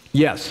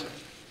 Yes.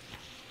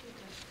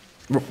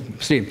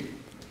 Steve.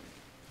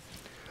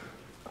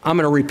 I'm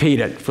going to repeat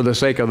it for the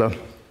sake of the...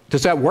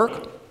 Does that work?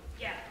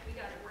 Yeah, we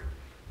got it working.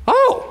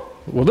 Oh,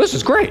 well, this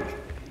is great.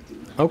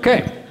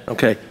 Okay.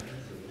 Okay.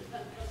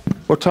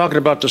 We're talking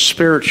about the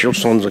spiritual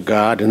sons of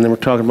God, and then we're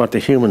talking about the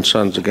human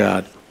sons of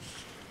God.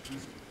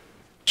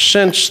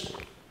 Since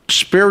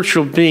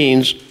spiritual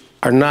beings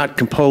are not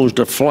composed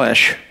of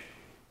flesh,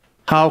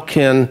 how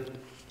can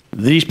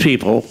these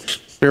people,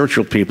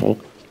 spiritual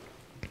people,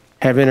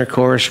 have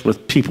intercourse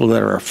with people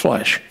that are of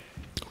flesh?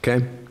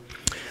 Okay.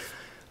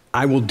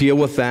 I will deal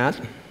with that.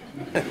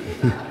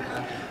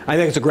 I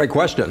think it's a great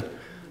question,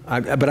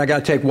 but I got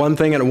to take one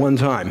thing at one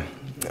time.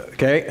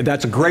 Okay,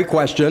 that's a great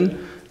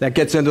question. That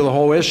gets into the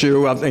whole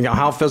issue of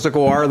how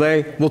physical are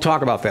they. We'll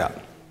talk about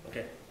that.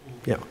 Okay.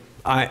 Yeah,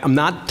 I'm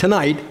not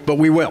tonight, but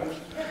we will.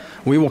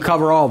 We will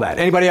cover all that.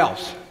 Anybody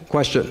else?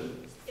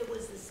 Question? It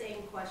was the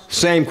same question.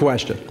 Same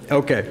question.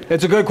 Okay,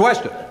 it's a good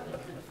question.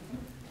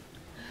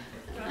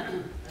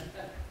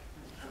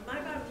 My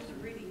Bible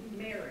is reading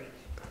married.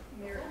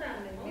 Married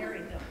them and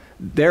married them.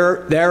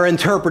 They're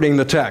interpreting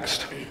the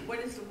text. What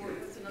is the word?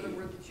 What's another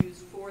word that's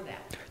used for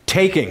that?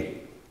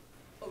 Taking.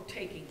 Oh,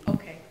 taking.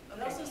 Okay.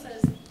 It also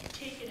says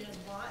taken as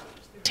wives.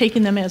 They're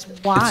taking them as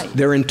wives.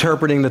 They're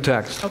interpreting the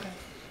text. Okay.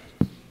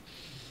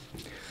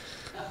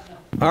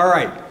 All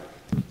right.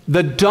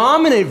 The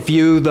dominant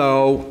view,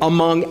 though,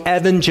 among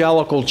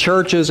evangelical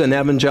churches and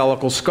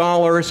evangelical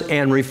scholars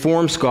and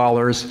Reformed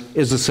scholars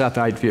is the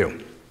Sethite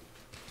view.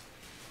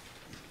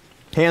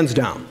 Hands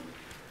down.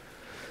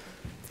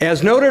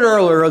 As noted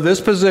earlier,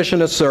 this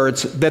position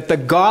asserts that the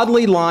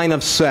godly line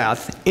of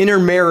Seth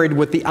intermarried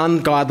with the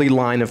ungodly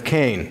line of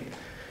Cain.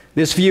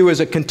 This view is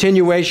a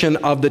continuation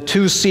of the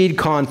two-seed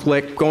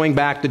conflict going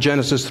back to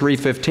Genesis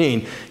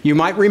 3:15. You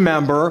might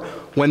remember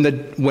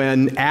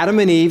when Adam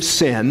and Eve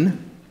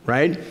sin,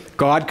 right?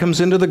 God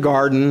comes into the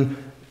garden,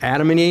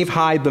 Adam and Eve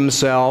hide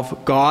themselves,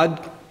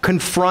 God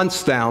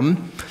confronts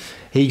them.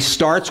 He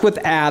starts with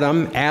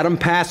Adam. Adam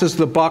passes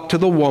the buck to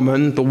the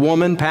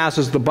woman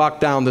passes the buck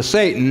down to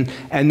Satan,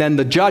 and then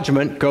the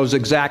judgment goes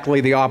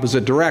exactly the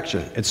opposite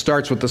direction. It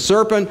starts with the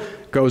serpent,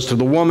 goes to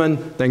the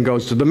woman, then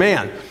goes to the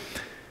man.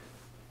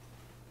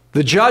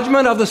 The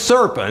judgment of the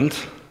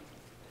serpent,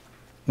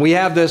 we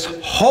have this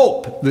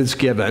hope that's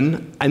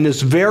given in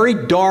this very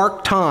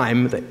dark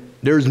time. That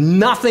there's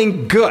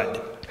nothing good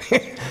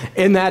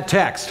in that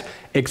text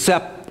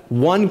except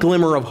one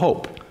glimmer of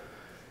hope.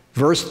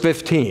 Verse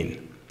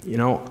 15.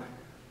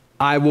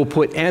 I will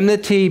put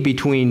enmity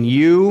between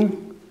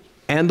you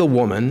and the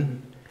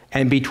woman,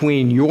 and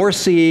between your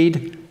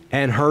seed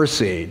and her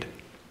seed.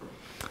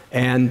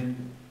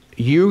 And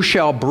you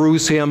shall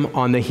bruise him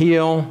on the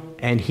heel,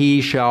 and he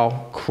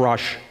shall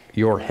crush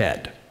your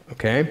head.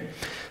 Okay?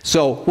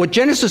 So what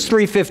Genesis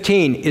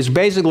 3:15 is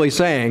basically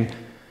saying,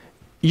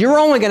 you're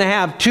only going to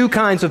have two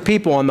kinds of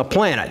people on the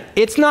planet.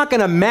 It's not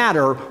going to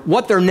matter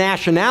what their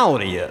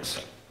nationality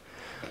is.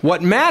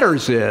 What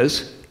matters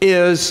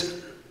is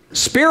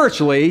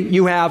spiritually,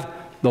 you have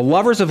the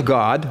lovers of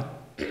God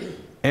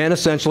and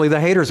essentially the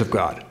haters of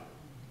God.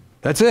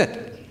 That's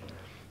it.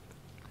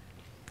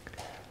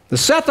 The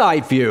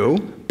Sethite view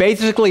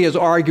basically is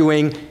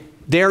arguing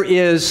there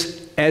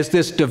is, as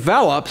this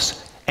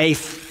develops, a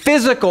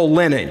physical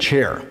lineage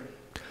here.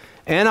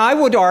 And I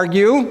would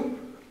argue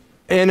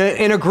in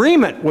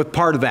agreement with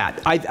part of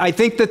that. I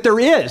think that there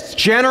is.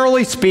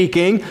 Generally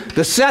speaking,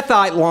 the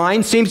Sethite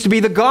line seems to be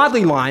the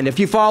godly line. If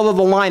you follow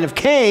the line of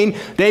Cain,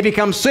 they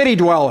become city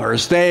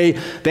dwellers. They're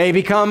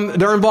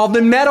involved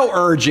in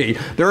metallurgy.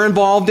 They're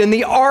involved in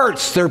the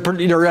arts. They're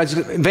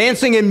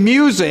advancing in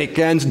music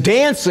and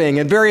dancing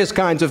and various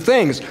kinds of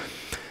things.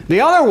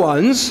 The other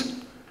ones,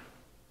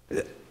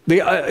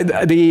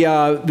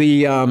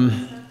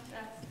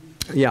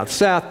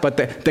 Seth, but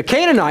the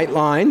Canaanite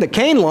line, the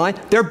Cain line,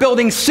 they're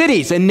building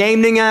cities and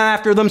naming them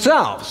after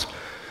themselves.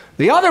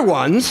 The other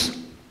ones,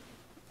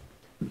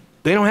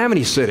 they don't have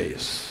any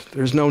cities.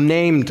 They're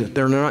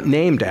not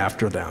named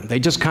after them. They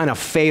just kind of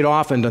fade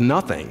off into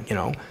nothing,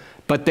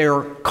 but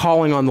they're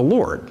calling on the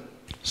Lord.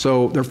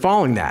 So they're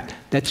following that.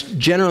 That's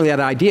generally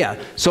that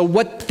idea. So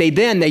what they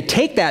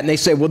take that and they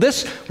say, well,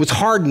 this was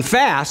hard and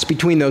fast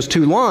between those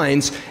two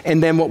lines,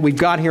 and then what we've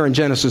got here in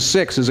Genesis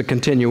 6 is a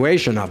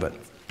continuation of it.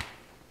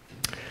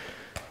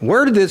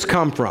 Where did this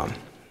come from?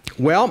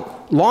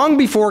 Well, long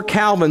before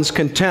Calvin's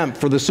contempt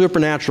for the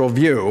supernatural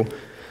view,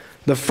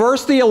 the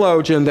first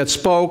theologian that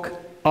spoke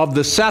of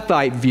the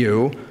Sethite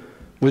view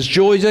was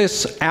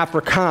Julius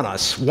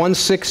Africanus,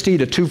 160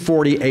 to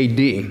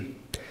 240 AD.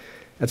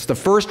 That's the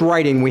first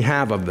writing we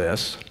have of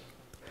this.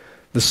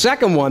 The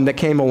second one that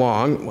came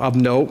along of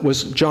note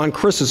was John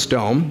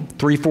Chrysostom,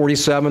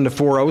 347 to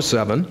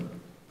 407.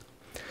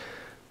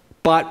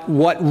 But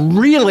what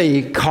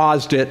really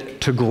caused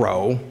it to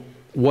grow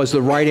was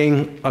the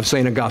writing of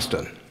St.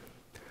 Augustine.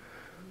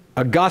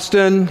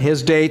 Augustine,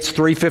 his dates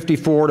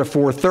 354 to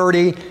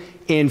 430.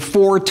 In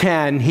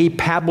 410, he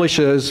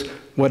publishes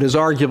what is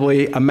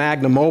arguably a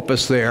magnum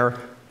opus there,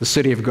 the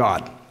City of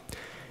God.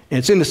 And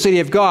it's in the City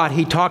of God,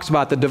 he talks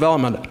about the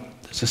development.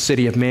 It's a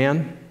city of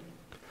man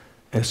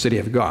and a city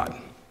of God.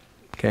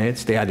 Okay,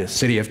 it's the idea of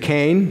city of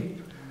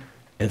Cain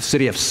and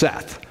city of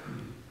Seth.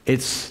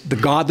 It's the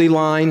godly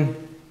line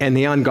and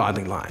the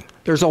ungodly line.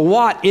 There's a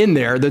lot in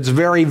there that's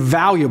very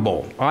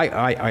valuable,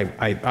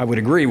 I would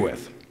agree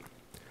with.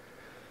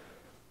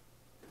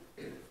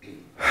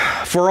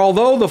 For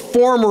although the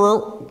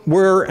former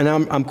were, and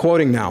I'm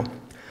quoting now,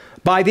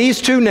 by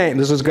these two names,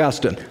 this is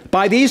Augustine,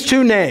 by these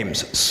two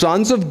names,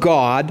 sons of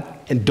God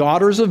and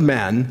daughters of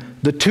men,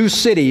 the two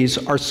cities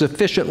are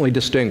sufficiently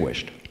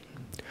distinguished.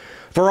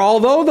 For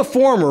although the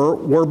former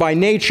were by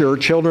nature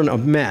children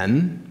of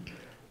men,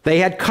 they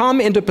had come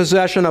into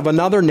possession of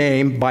another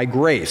name by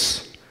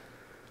grace.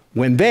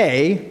 When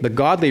they, the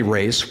godly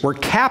race, were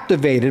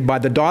captivated by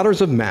the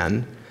daughters of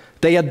men,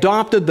 they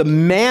adopted the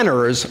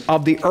manners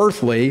of the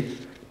earthly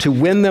to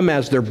win them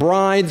as their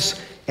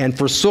brides, and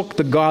forsook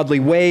the godly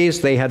ways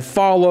they had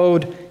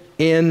followed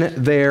in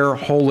their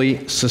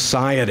holy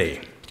society.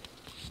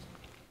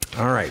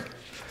 All right.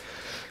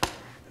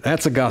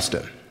 That's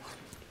Augustine.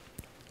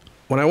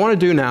 What I want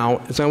to do now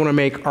is I want to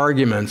make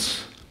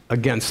arguments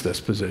against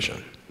this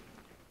position.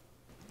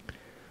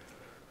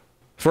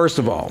 First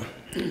of all,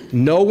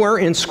 nowhere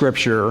in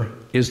Scripture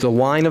is the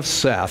line of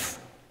Seth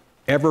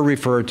ever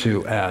referred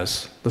to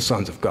as the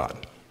sons of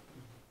God.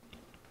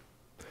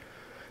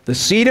 The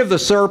seed of the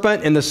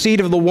serpent and the seed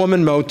of the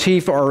woman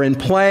motif are in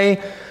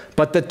play,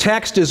 but the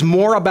text is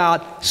more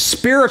about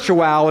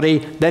spirituality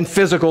than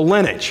physical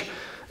lineage.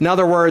 In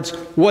other words,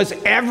 was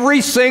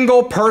every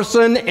single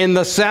person in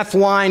the Seth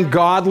line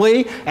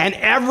godly, and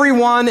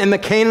everyone in the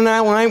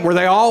Canaanite line, were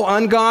they all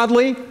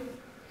ungodly?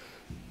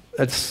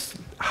 That's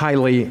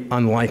highly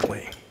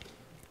unlikely.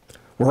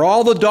 Were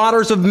all the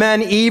daughters of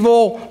men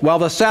evil, while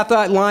the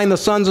Sethite line, the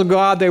sons of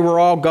God, they were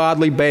all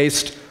godly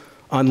based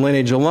on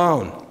lineage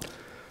alone?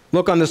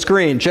 Look on the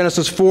screen,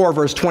 Genesis 4,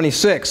 verse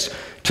 26.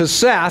 To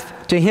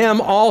Seth, to him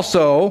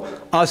also,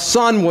 a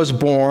son was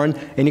born,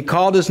 and he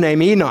called his name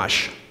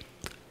Enosh.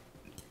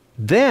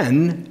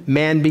 Then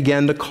man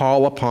began to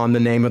call upon the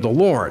name of the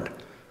Lord.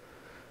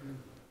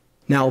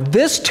 Now,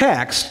 this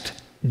text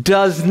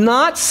does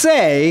not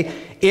say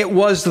it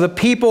was the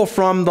people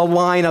from the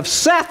line of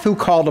Seth who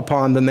called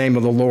upon the name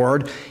of the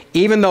Lord,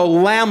 even though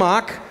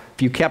Lamech,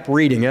 if you kept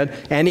reading it,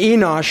 and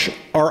Enosh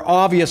are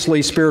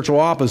obviously spiritual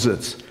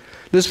opposites.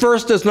 This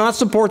verse does not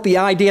support the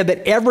idea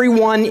that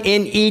everyone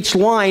in each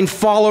line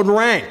followed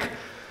rank.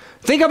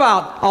 Think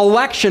about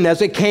election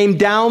as it came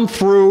down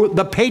through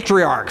the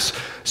patriarchs.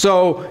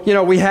 So,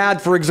 we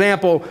had, for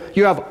example,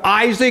 you have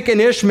Isaac and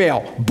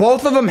Ishmael.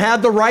 Both of them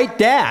had the right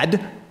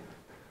dad,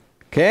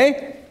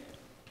 okay?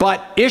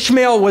 But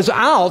Ishmael was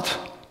out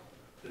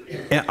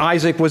and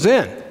Isaac was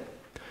in.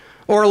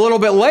 Or a little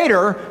bit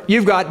later,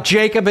 you've got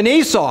Jacob and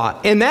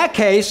Esau. In that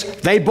case,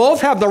 they both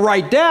have the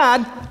right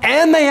dad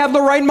and they have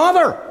the right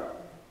mother.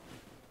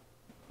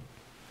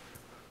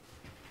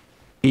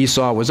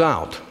 Esau was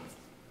out.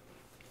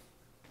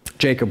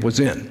 Jacob was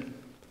in.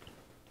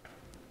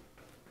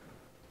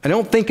 I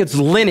don't think it's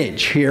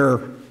lineage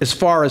here as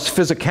far as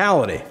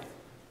physicality.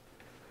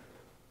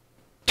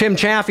 Tim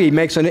Chaffee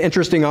makes an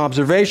interesting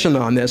observation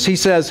on this. He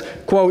says,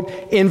 quote,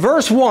 in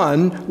verse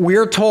 1, we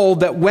are told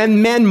that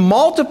when men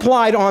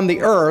multiplied on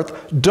the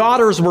earth,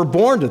 daughters were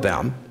born to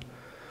them.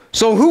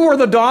 So who were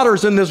the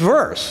daughters in this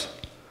verse?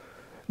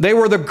 They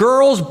were the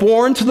girls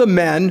born to the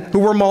men who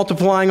were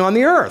multiplying on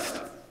the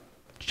earth.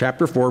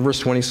 Chapter 4, verse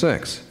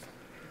 26.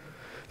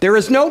 There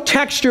is no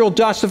textual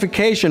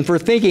justification for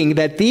thinking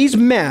that these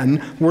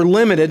men were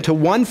limited to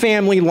one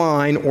family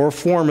line or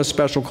form a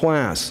special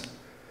class.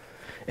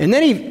 And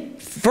then he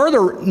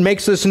further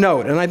makes this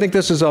note, and I think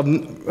this is of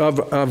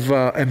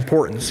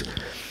importance.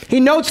 He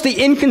notes the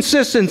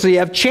inconsistency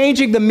of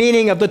changing the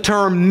meaning of the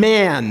term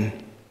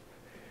man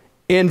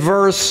in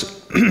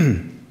verse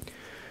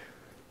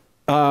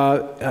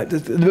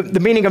the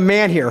meaning of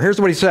man here. Here's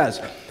what he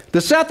says. The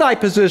Sethite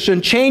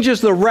position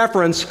changes the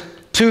reference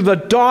to the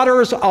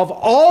daughters of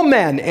all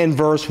men in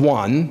verse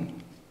 1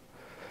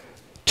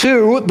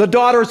 to the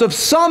daughters of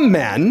some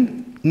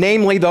men,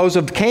 namely those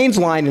of Cain's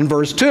line in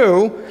verse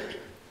 2.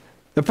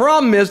 The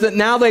problem is that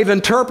now they've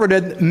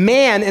interpreted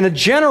man in a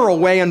general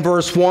way in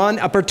verse 1,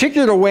 a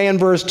particular way in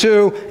verse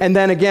 2, and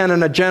then again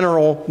in a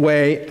general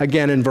way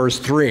again in verse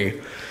 3.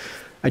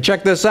 I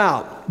checked this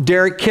out.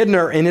 Derek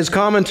Kidner, in his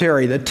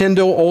commentary, the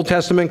Tyndale Old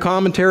Testament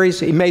commentaries,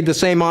 he made the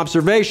same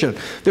observation.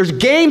 There's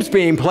games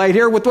being played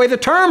here with the way the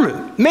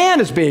term man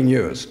is being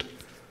used.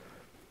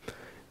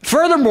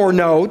 Furthermore,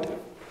 note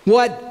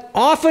what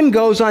often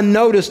goes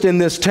unnoticed in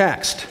this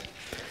text.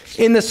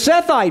 In the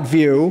Sethite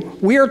view,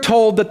 we are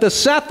told that the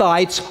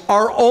Sethites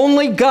are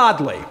only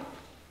godly.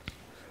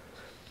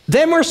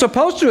 Then we're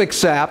supposed to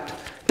accept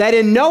that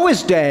in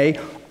Noah's day,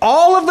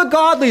 all of the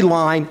godly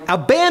line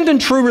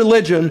abandoned true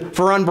religion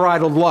for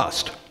unbridled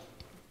lust.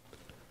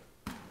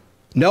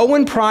 No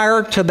one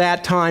prior to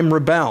that time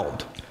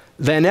rebelled.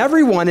 Then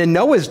everyone in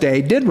Noah's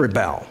day did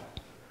rebel.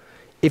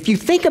 If you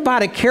think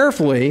about it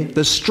carefully,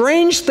 the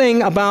strange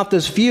thing about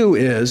this view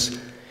is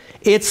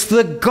it's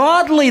the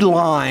godly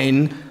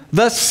line,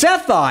 the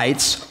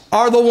Sethites,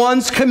 are the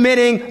ones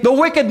committing the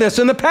wickedness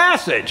in the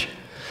passage.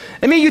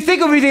 I mean, you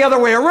think it would be the other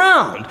way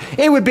around.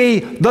 It would be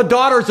the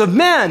daughters of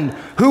men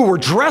who were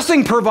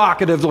dressing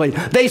provocatively.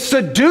 They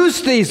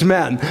seduced these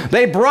men.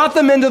 They brought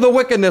them into the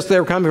wickedness they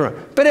were coming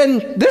from. But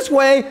in this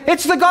way,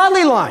 it's the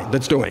godly line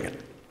that's doing it.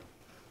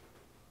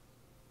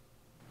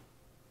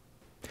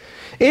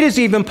 It is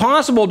even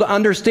possible to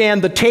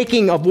understand the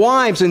taking of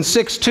wives in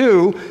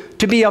 6:2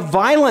 to be a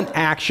violent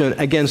action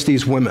against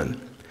these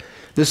women.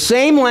 The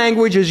same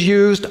language is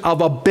used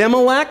of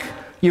Abimelech.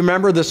 You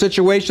remember the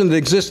situation that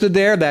existed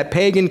there, that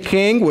pagan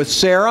king with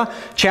Sarah,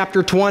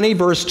 chapter 20,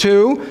 verse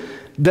 2.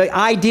 The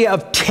idea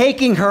of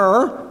taking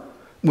her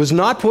was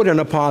not put in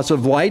a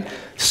positive light.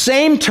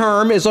 Same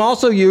term is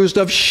also used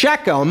of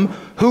Shechem,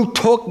 who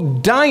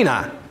took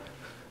Dinah.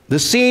 The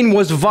scene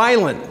was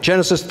violent,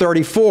 Genesis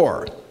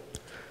 34.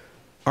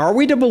 Are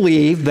we to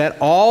believe that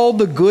all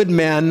the good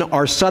men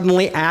are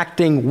suddenly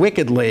acting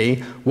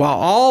wickedly, while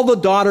all the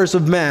daughters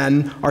of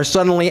men are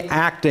suddenly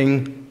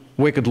acting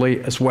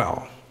wickedly as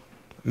well?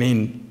 I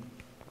mean,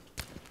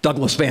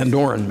 Douglas Van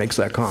Doren makes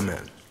that comment.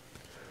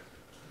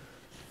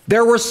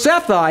 There were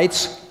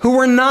Sethites who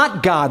were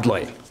not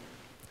godly.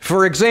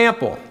 For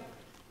example,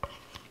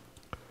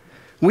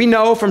 we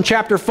know from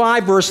chapter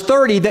 5, verse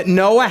 30, that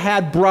Noah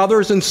had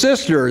brothers and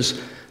sisters,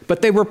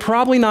 but they were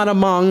probably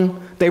among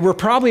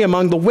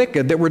the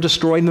wicked that were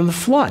destroyed in the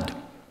flood.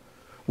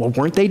 Well,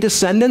 weren't they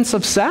descendants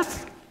of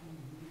Seth?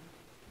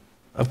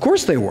 Of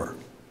course they were.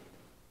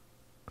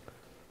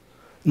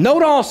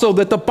 Note also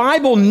that the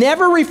Bible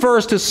never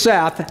refers to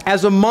Seth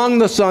as among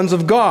the sons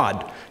of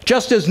God,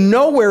 just as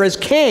nowhere is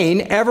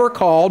Cain ever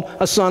called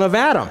a son of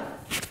Adam.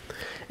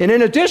 And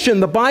in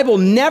addition, the Bible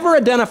never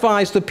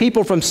identifies the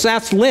people from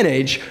Seth's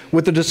lineage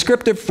with the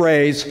descriptive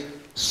phrase,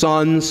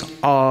 sons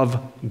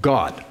of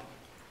God.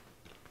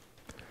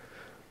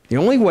 The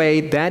only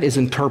way that is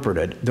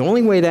interpreted, the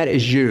only way that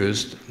is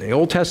used, the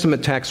Old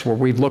Testament text where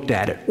we've looked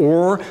at it,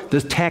 or the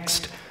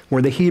text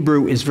where the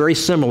Hebrew is very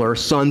similar,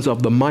 sons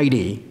of the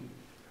mighty,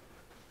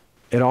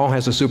 it all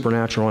has a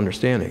supernatural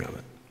understanding of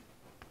it.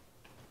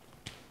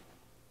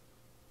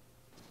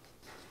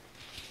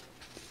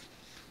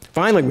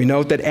 Finally, we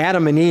note that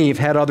Adam and Eve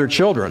had other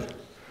children.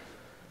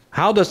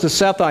 How does the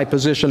Sethite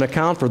position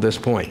account for this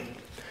point?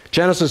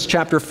 Genesis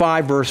chapter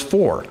 5, verse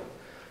 4.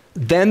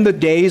 Then the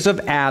days of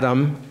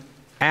Adam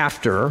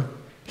after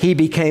he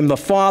became the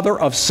father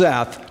of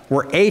Seth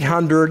were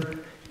 800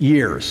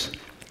 years,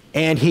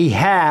 and he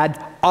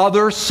had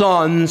other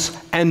sons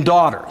and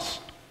daughters.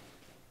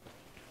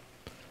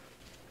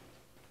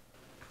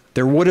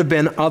 There would have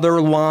been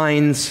other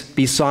lines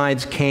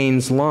besides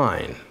Cain's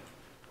line.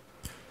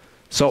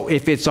 So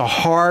if it's a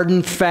hard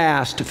and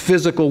fast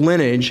physical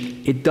lineage,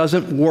 it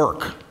doesn't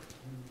work.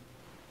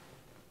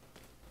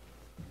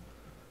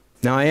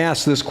 Now I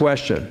ask this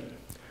question.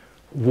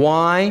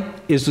 Why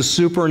is the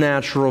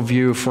supernatural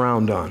view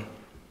frowned on?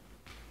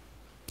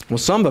 Well,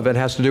 some of it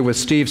has to do with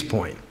Steve's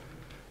point.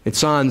 It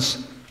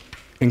sounds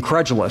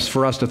incredulous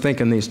for us to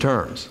think in these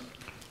terms.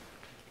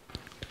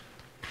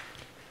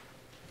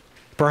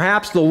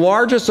 Perhaps the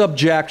largest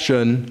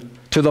objection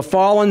to the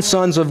fallen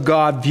sons of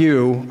God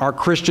view are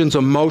Christians'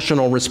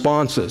 emotional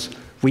responses.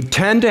 We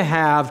tend to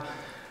have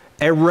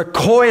a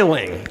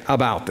recoiling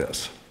about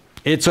this.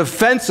 It's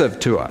offensive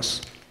to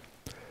us.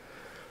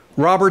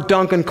 Robert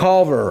Duncan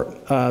Culver,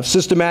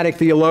 systematic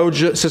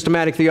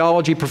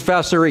theology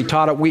professor, he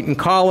taught at Wheaton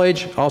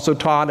College, also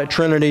taught at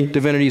Trinity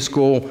Divinity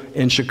School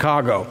in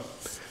Chicago.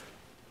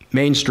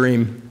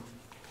 Mainstream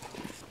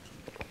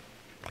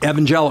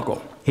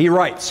evangelical. He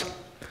writes,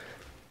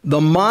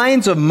 "The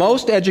minds of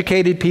most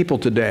educated people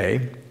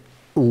today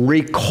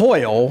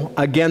recoil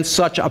against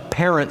such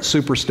apparent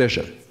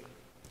superstition.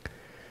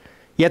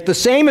 Yet the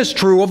same is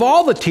true of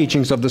all the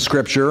teachings of the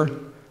Scripture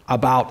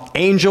about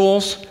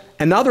angels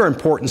and other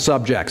important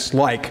subjects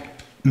like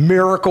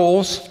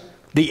miracles,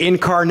 the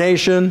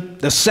incarnation,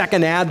 the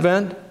second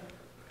advent.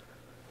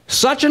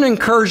 Such an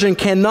incursion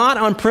cannot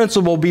on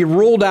principle be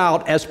ruled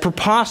out as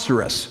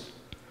preposterous.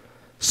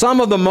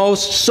 Some of the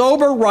most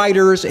sober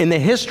writers in the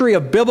history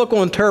of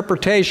biblical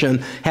interpretation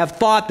have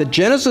thought that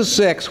Genesis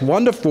 6,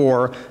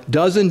 1-4,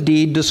 does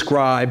indeed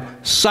describe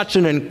such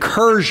an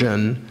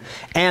incursion,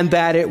 and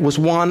that it was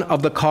one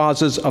of the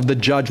causes of the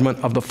judgment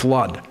of the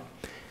flood.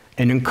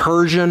 An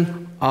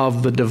incursion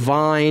of the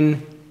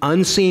divine,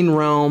 unseen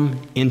realm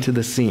into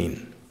the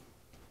seen.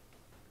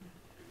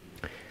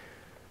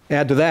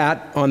 Add to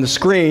that, on the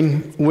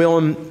screen,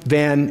 Willem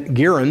van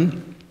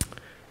Geeren,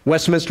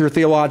 Westminster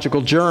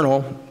Theological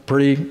Journal,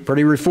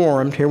 pretty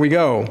reformed. Here we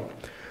go.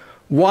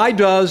 Why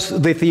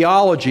does the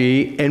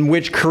theology in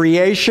which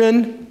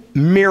creation,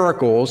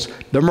 miracles,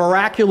 the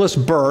miraculous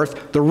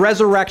birth, the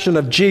resurrection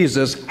of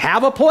Jesus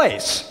have a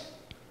place,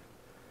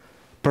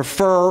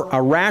 prefer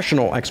a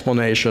rational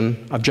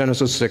explanation of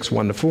Genesis 6,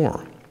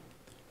 1-4?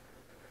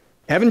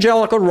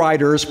 Evangelical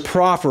writers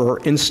proffer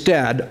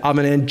instead of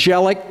an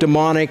angelic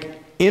demonic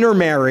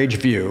intermarriage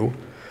view,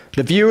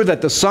 the view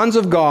that the sons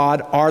of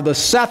God are the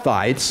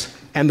Sethites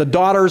and the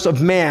daughters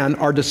of man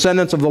are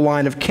descendants of the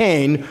line of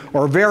Cain,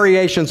 or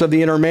variations of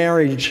the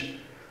intermarriage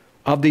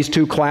of these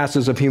two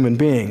classes of human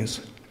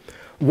beings.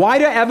 Why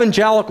do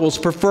evangelicals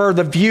prefer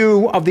the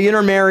view of the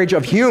intermarriage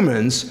of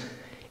humans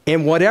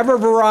in whatever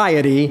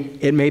variety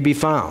it may be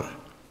found?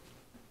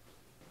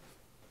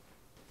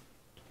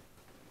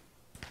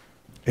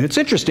 And it's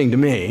interesting to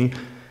me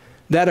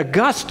that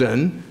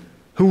Augustine,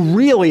 who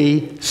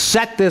really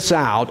set this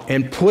out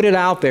and put it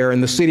out there in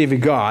the City of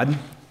God,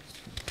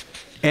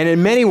 and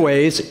in many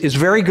ways is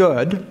very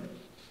good,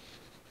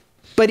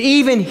 but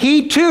even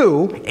he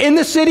too, in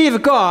the City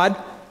of God,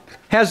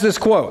 has this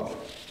quote.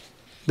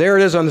 There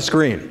it is on the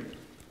screen.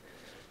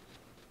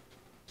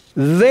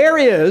 There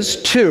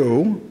is,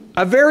 too,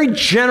 a very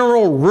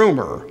general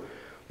rumor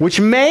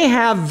which may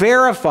have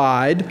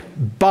verified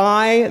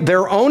by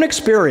their own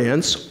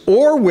experience,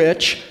 or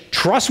which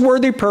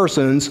trustworthy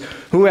persons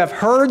who have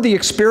heard the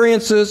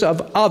experiences of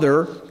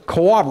others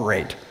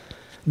corroborate,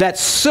 that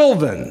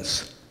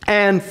sylvans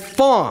and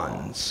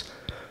fauns,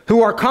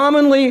 who are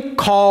commonly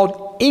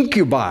called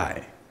incubi,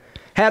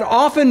 had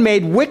often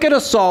made wicked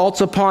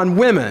assaults upon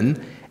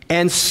women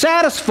and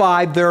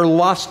satisfied their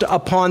lust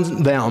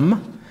upon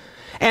them,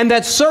 and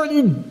that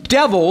certain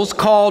devils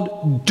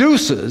called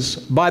deuces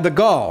by the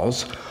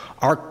Gauls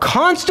are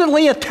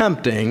constantly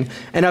attempting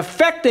and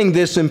affecting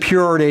this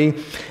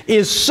impurity,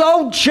 is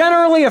so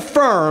generally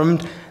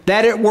affirmed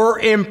that it were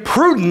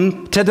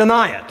imprudent to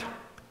deny it,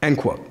 end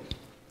quote.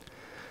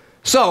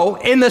 So,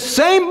 in the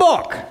same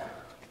book,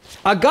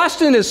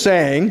 Augustine is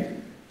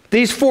saying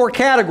these four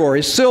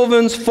categories,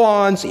 sylvans,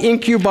 fauns,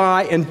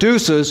 incubi, and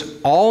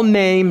deuces, all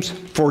names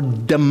for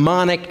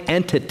demonic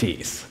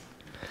entities,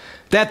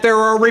 that there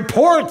are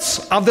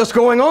reports of this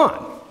going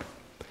on.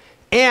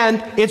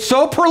 And it's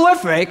so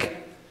prolific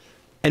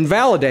and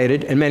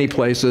validated in many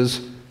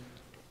places,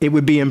 it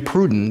would be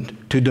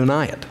imprudent to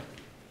deny it.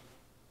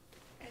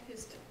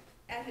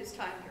 At his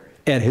time period.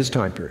 At his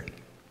time period.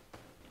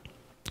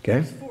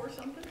 Okay?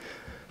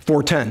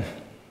 410.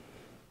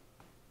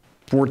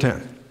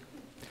 410.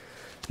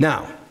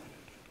 Now,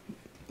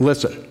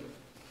 listen.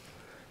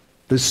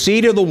 The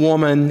seed of the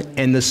woman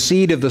and the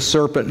seed of the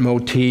serpent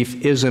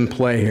motif is in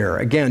play here.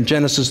 Again,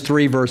 Genesis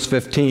 3, verse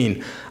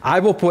 15. I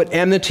will put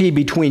enmity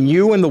between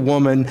you and the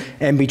woman,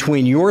 and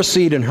between your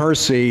seed and her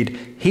seed.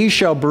 He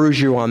shall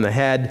bruise you on the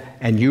head,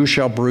 and you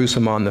shall bruise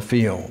him on the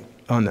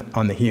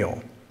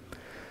heel.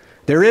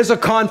 There is a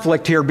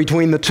conflict here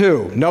between the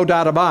two, no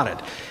doubt about it.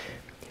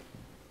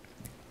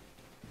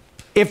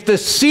 If the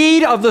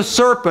seed of the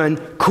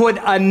serpent could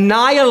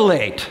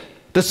annihilate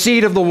the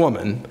seed of the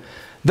woman,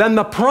 then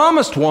the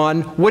promised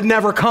one would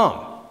never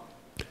come.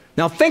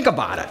 Now think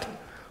about it.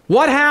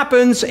 What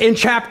happens in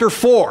chapter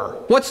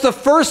 4? What's the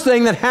first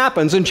thing that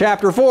happens in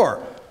chapter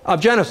 4 of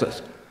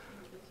Genesis?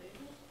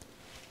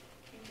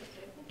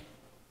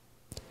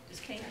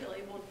 Does Cain kill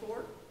Abel in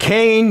 4?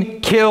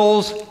 Cain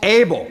kills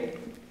Abel.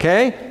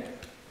 Okay?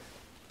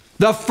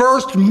 The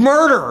first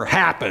murder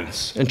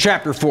happens in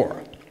chapter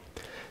 4.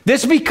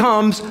 This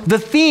becomes the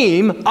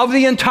theme of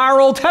the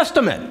entire Old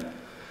Testament.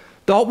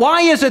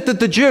 Why is it that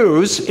the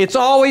Jews, it's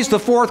always the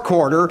fourth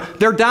quarter,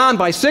 they're down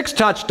by 6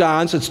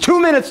 touchdowns, it's 2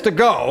 minutes to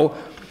go,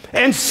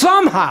 and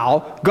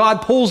somehow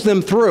God pulls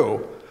them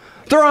through?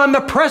 They're on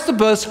the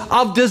precipice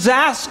of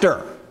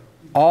disaster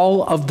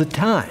all of the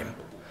time.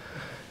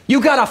 You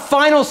got a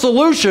final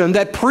solution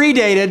that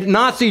predated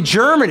Nazi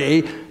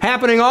Germany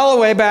happening all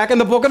the way back in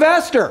the book of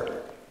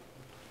Esther.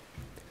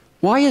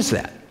 Why is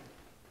that?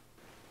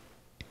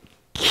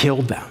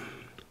 Kill them.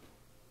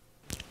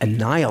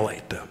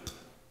 Annihilate them.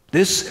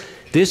 This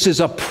is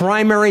a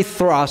primary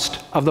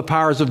thrust of the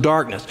powers of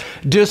darkness.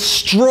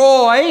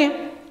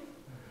 Destroy,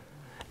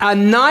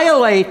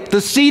 annihilate the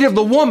seed of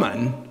the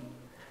woman,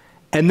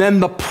 and then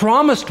the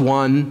promised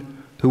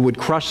one who would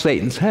crush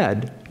Satan's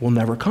head will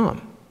never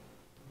come.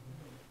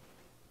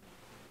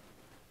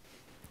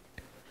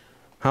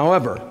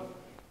 However,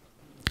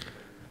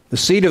 the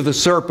seed of the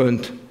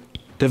serpent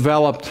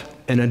developed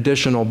an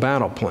additional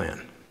battle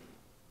plan.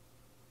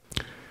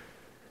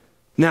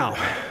 Now,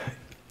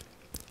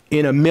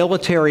 in a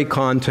military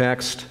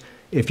context,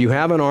 if you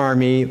have an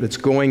army that's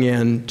going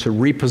in to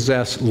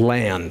repossess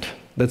land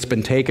that's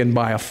been taken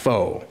by a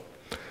foe,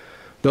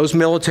 those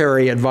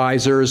military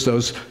advisors,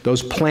 those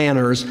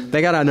planners,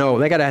 they gotta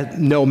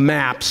know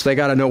maps, they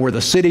gotta know where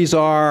the cities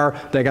are,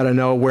 they gotta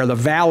know where the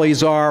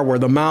valleys are, where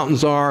the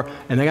mountains are,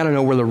 and they gotta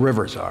know where the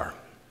rivers are.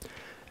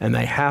 And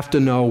they have to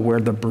know where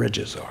the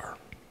bridges are.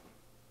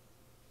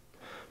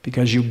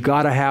 Because you've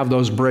gotta have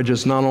those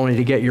bridges not only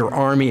to get your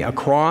army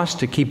across,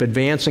 to keep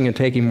advancing and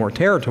taking more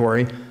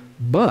territory,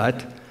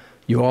 but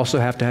you also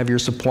have to have your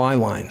supply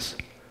lines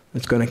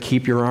that's gonna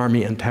keep your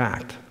army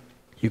intact.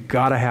 You've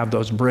gotta have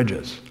those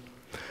bridges.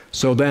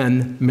 So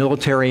then,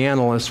 military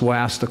analysts will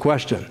ask the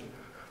question,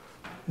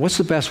 what's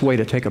the best way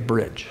to take a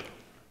bridge?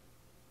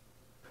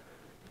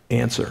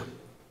 Answer: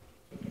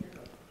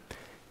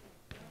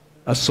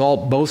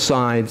 assault both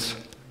sides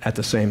at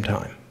the same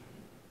time.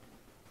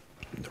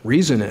 The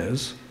reason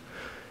is,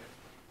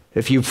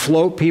 if you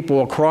float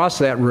people across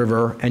that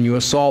river and you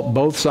assault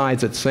both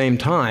sides at the same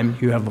time,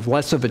 you have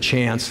less of a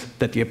chance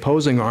that the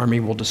opposing army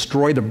will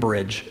destroy the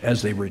bridge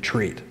as they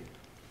retreat.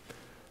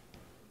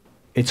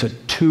 It's a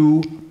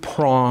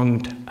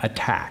two-pronged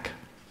attack.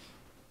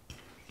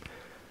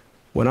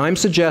 What I'm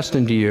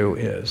suggesting to you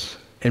is,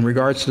 in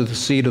regards to the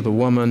seed of the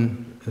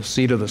woman, the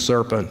seed of the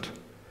serpent,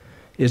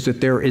 is that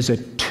there is a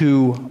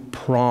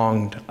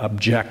two-pronged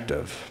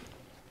objective.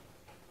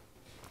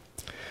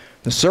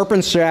 The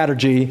serpent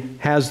strategy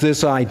has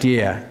this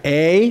idea.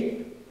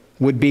 A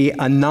would be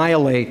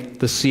annihilate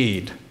the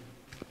seed.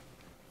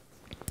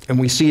 And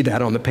we see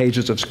that on the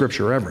pages of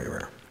Scripture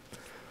everywhere.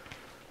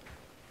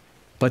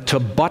 But to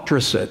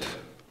buttress it,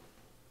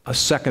 a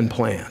second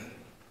plan,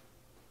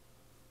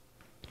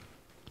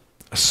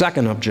 a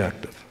second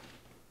objective.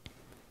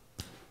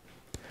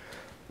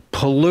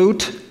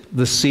 Pollute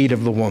the seed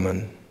of the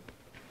woman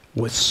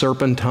with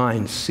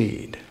serpentine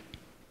seed.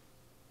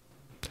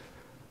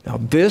 Now,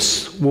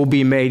 this will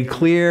be made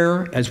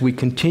clear as we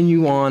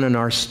continue on in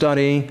our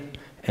study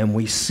and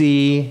we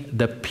see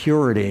the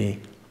purity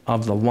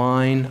of the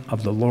line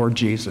of the Lord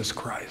Jesus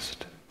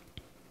Christ.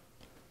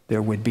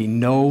 There would be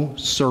no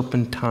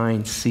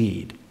serpentine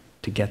seed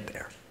to get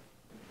there.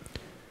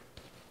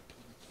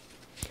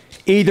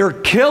 Either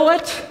kill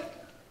it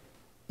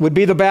would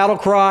be the battle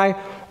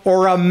cry,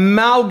 or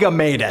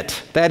amalgamate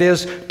it. That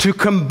is, to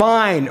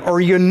combine or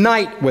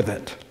unite with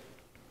it.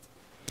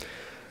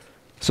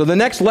 So the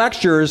next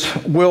lectures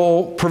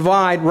will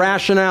provide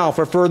rationale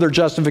for further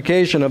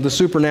justification of the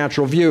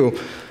supernatural view.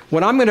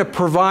 What I'm going to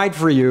provide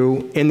for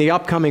you in the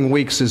upcoming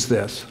weeks is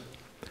this.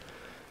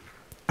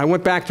 I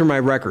went back through my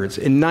records.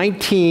 In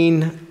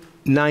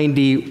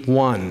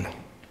 1991,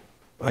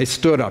 I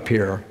stood up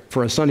here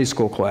for a Sunday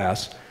school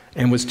class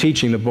and was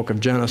teaching the book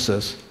of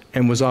Genesis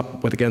and was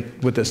up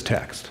with this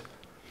text.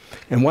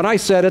 And what I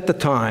said at the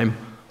time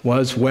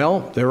was,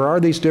 well, there are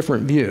these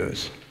different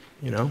views,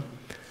 you know.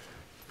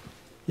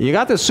 You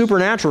got this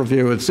supernatural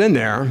view that's in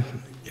there,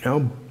 you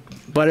know,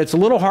 but it's a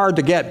little hard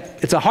to get,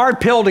 it's a hard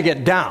pill to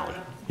get down,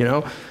 you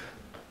know.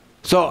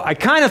 So I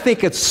kind of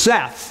think it's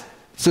Seth.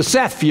 It's a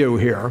Seth view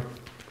here.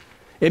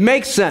 It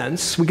makes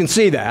sense. We can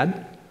see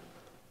that.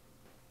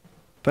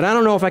 But I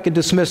don't know if I could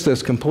dismiss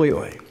this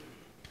completely.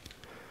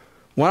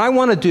 What I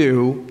want to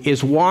do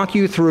is walk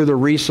you through the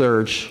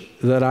research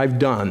that I've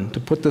done to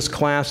put this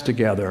class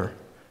together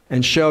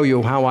and show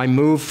you how I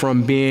move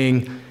from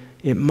being,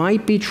 it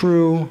might be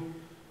true,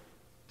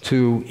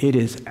 to it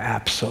is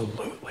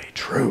absolutely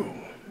true.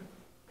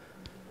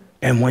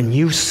 And when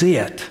you see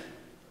it,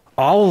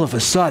 all of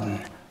a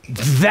sudden,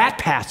 that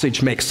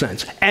passage makes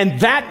sense, and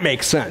that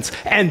makes sense,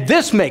 and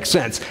this makes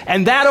sense,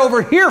 and that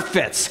over here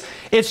fits.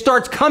 It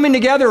starts coming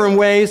together in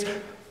ways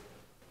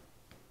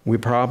we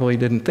probably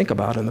didn't think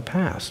about in the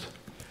past.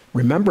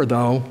 Remember,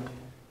 though,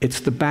 it's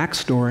the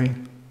backstory.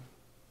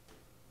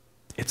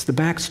 It's the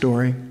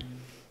backstory.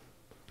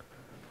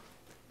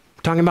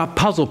 We're talking about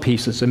puzzle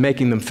pieces and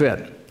making them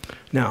fit.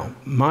 Now,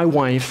 my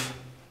wife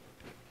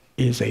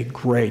is a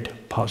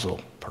great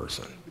puzzle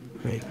person.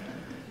 I mean,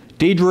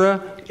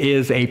 Deidre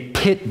is a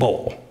pit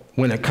bull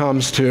when it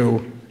comes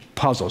to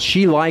puzzles.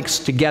 She likes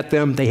to get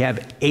them. They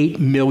have 8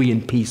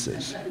 million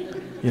pieces.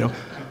 You know,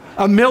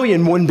 1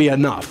 million wouldn't be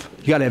enough.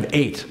 You got to have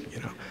 8.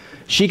 You know,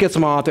 she gets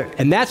them all out there,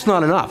 and that's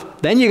not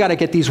enough. Then you got to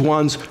get these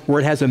ones where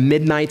it has a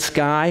midnight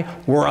sky,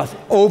 where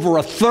over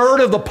a third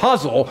of the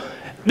puzzle,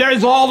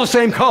 there's all the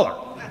same color.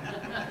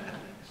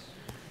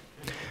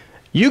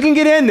 You can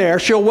get in there.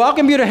 She'll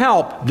welcome you to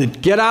help. Then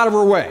get out of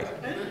her way.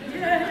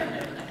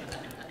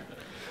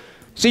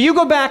 So you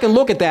go back and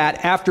look at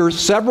that after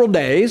several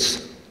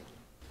days,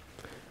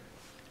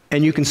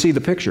 and you can see the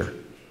picture.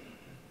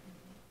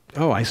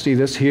 Oh, I see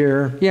this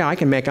here. Yeah, I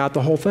can make out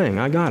the whole thing.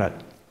 I got it.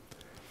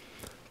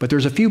 But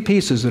there's a few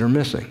pieces that are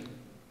missing,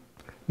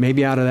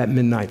 maybe out of that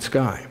midnight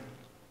sky.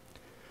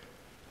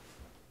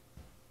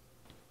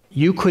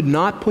 You could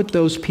not put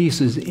those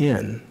pieces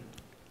in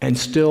and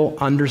still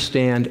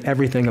understand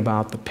everything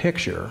about the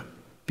picture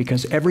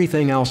because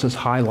everything else is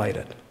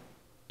highlighted.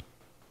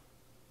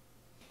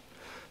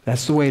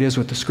 That's the way it is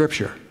with the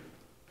Scripture.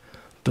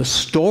 The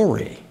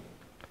story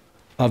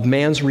of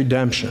man's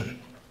redemption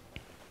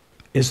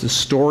is the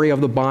story of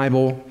the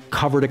Bible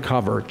cover to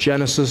cover,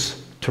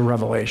 Genesis to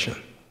Revelation.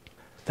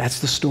 That's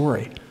the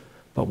story.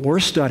 What we're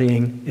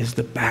studying is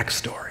the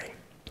backstory.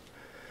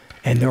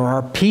 And there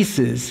are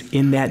pieces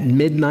in that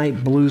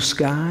midnight blue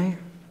sky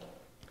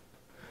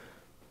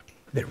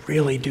that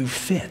really do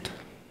fit.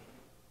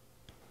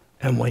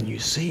 And when you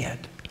see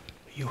it,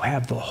 you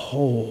have the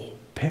whole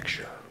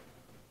picture.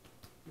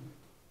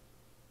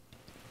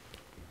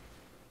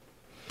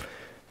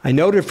 I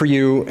noted for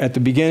you at the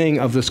beginning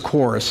of this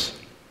course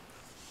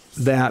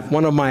that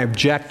one of my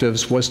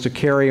objectives was to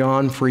carry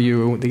on for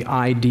you the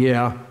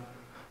idea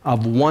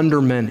of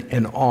wonderment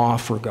and awe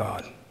for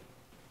God.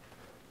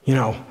 You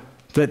know,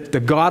 that the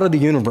God of the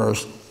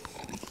universe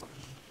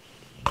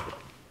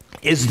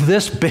is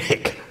this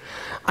big.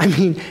 I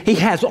mean, he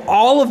has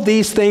all of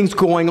these things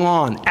going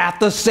on at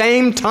the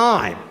same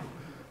time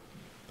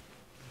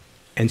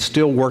and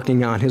still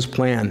working on his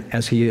plan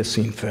as he has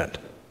seen fit.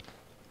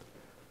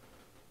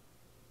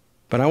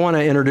 But I want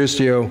to introduce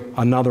to you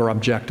another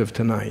objective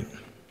tonight,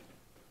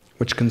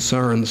 which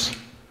concerns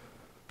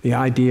the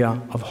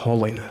idea of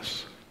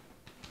holiness.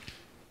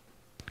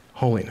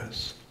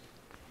 Holiness.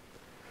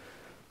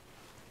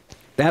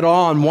 That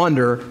awe and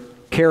wonder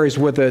carries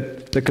with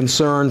it the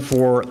concern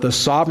for the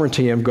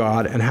sovereignty of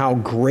God and how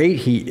great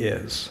he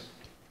is.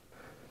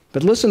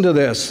 But listen to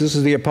this. This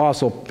is the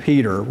Apostle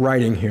Peter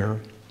writing here.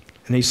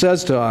 And he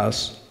says to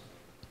us,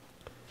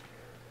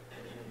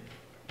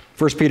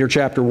 1 Peter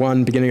chapter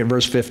 1, beginning at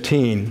verse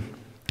 15,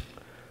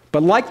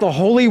 "But like the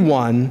Holy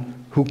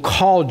One who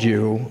called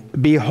you,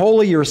 be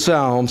holy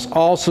yourselves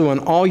also in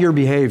all your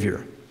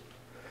behavior.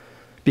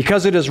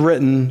 Because it is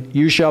written,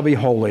 you shall be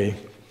holy,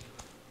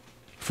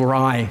 for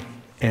I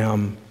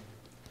am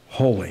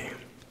holy."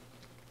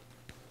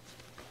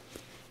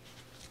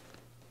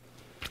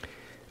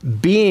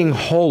 Being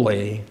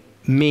holy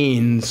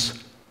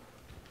means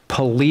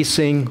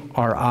policing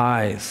our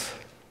eyes.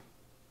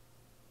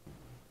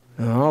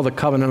 All the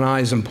Covenant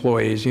Eyes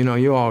employees,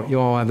 you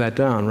all have that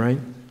down, right?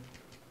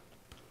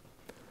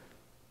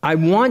 I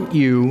want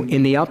you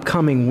in the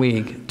upcoming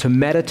week to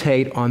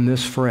meditate on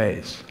this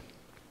phrase.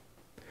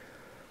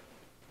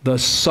 The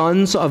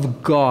sons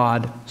of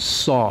God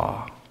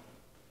saw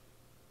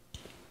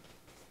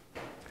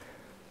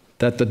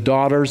that the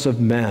daughters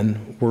of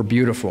men were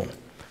beautiful.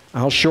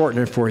 I'll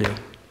shorten it for you.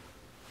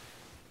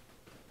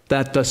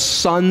 That the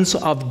sons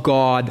of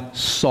God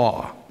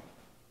saw.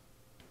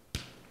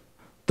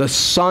 The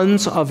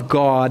sons of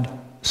God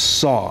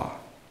saw.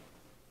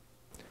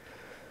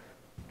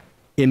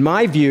 In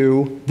my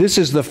view, this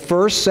is the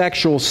first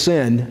sexual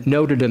sin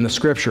noted in the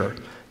Scripture.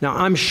 Now,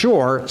 I'm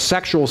sure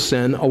sexual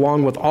sin,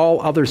 along with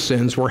all other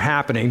sins, were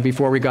happening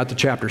before we got to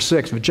chapter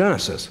 6 of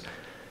Genesis.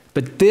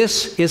 But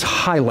this is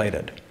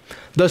highlighted.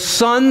 The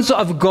sons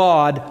of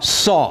God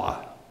saw.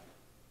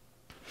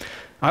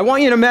 I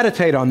want you to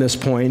meditate on this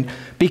point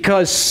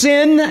because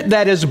sin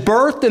that is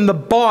birthed in the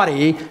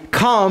body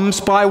comes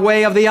by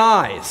way of the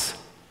eyes.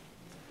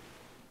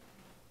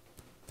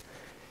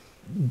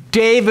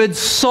 David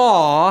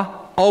saw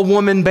a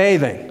woman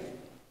bathing.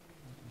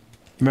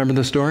 Remember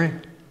the story?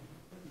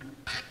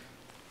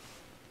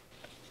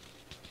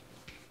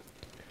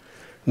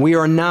 We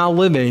are now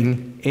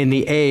living in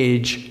the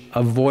age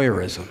of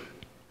voyeurism.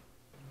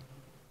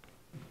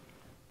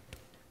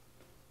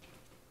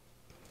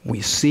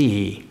 We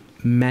see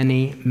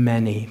many,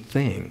 many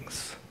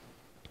things.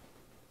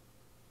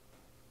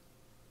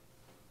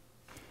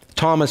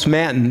 Thomas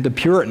Manton, the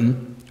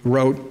Puritan,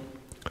 wrote,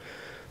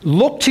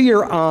 "Look to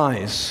your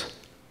eyes.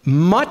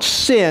 Much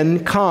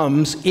sin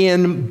comes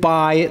in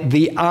by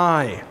the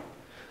eye.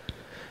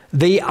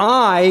 The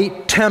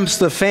eye tempts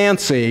the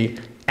fancy,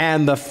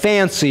 and the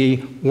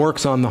fancy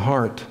works on the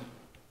heart."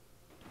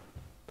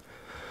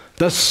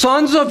 The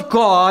sons of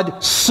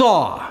God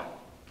saw.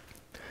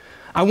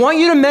 I want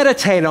you to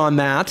meditate on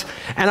that,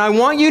 and I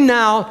want you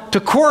now to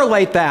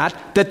correlate that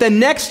the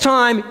next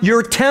time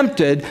you're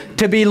tempted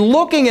to be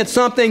looking at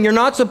something you're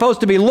not supposed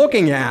to be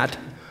looking at,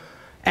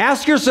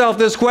 ask yourself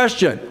this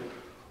question: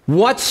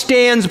 what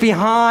stands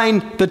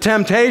behind the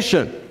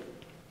temptation?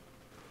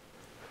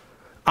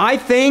 I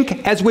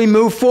think as we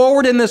move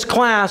forward in this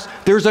class,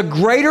 there's a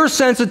greater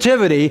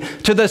sensitivity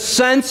to the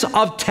sense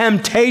of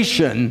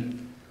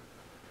temptation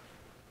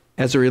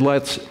as it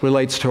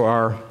relates to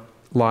our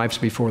lives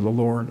before the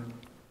Lord.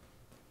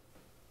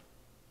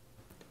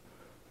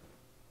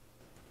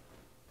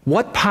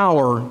 What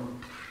power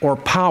or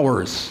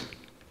powers,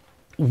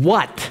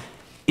 what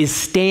is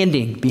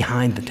standing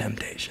behind the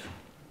temptation?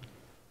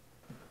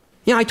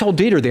 I told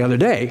Dieter the other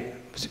day,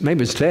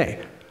 maybe it's today,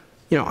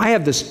 I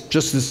have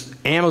this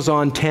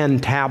Amazon 10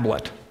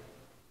 tablet,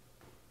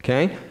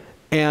 okay?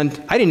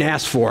 And I didn't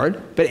ask for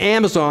it, but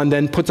Amazon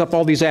then puts up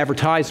all these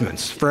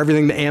advertisements for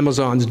everything that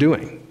Amazon's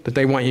doing that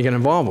they want you to get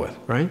involved with,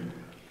 right?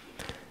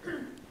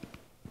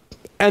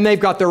 And they've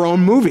got their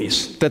own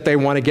movies that they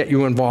want to get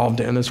you involved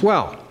in as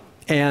well.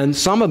 And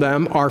some of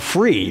them are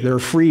free. They're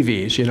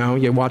freebies, you know,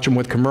 you watch them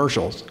with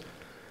commercials.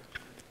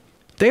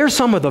 They're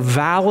some of the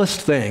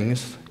vilest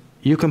things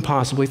you can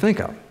possibly think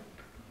of.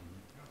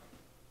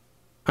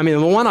 I mean,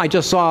 the one I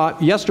just saw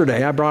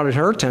yesterday, I brought it to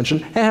her attention,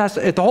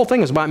 the whole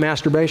thing is about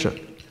masturbation.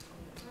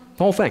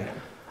 The whole thing.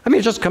 I mean,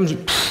 it just comes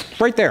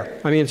right there.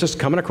 I mean, it's just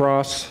coming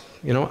across,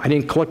 you know, I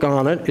didn't click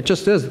on it. It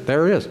just is,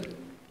 there it is.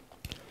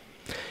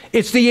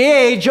 It's the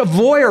age of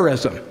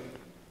voyeurism.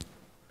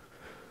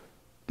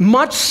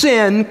 Much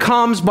sin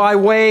comes by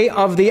way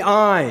of the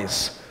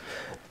eyes.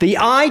 The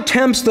eye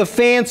tempts the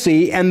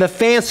fancy, and the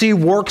fancy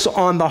works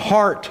on the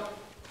heart.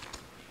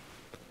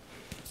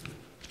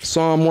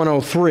 Psalm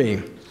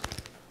 103.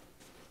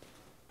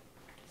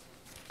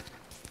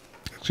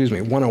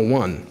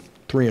 101,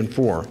 3 and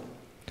 4.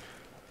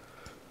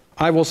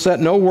 I will set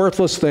no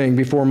worthless thing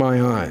before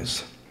my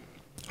eyes.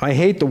 I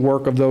hate the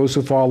work of those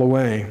who fall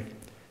away.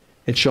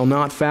 It shall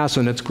not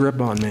fasten its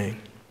grip on me.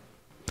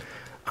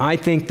 I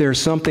think there's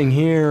something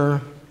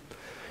here.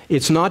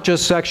 It's not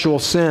just sexual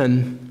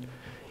sin.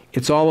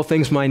 It's all the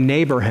things my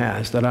neighbor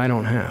has that I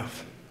don't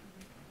have.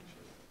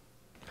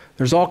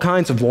 There's all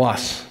kinds of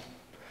lusts.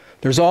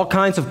 There's all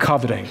kinds of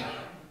coveting.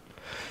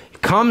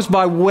 It comes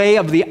by way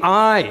of the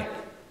eye.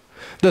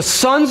 The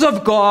sons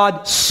of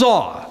God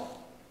saw.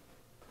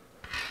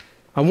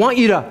 I want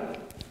you to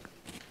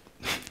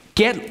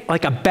get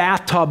like a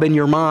bathtub in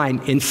your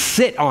mind and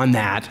sit on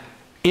that,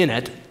 in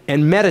it,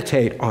 and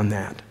meditate on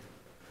that.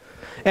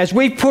 As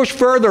we push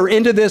further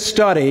into this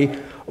study,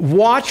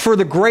 watch for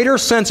the greater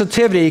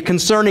sensitivity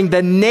concerning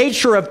the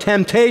nature of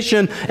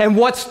temptation and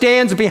what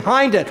stands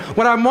behind it.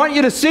 What I want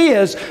you to see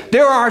is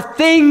there are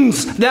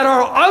things that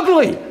are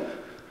ugly,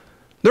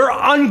 they're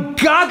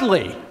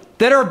ungodly,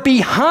 that are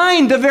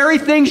behind the very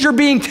things you're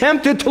being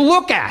tempted to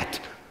look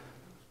at.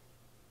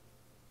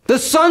 The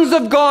sons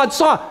of God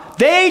saw.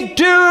 They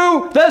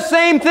do the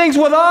same things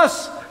with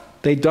us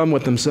they've done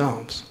with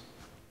themselves.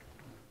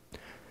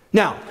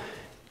 Now,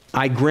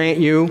 I grant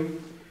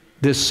you,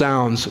 this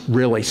sounds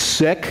really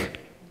sick.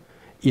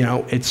 You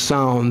know, it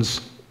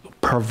sounds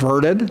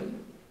perverted.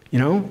 You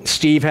know,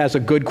 Steve has a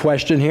good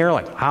question here,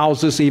 like, how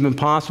is this even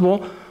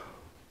possible?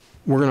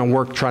 We're going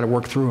to try to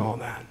work through all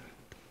that.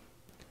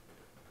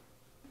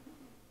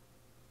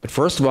 But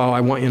first of all,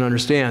 I want you to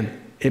understand,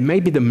 it may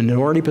be the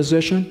minority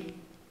position,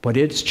 but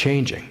it's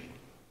changing.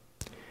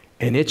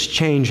 And it's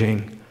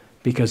changing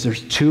because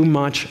there's too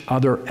much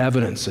other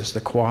evidences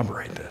to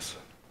corroborate this.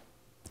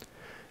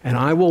 And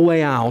I will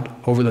lay out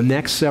over the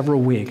next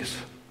several weeks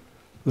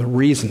the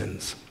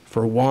reasons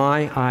for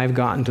why I've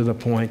gotten to the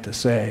point to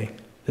say,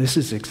 this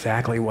is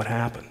exactly what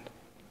happened.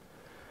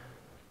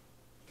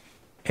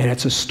 And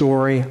it's a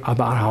story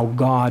about how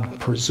God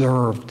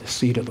preserved the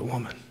seed of the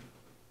woman,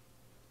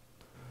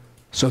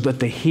 so that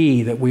the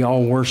He that we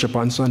all worship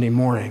on Sunday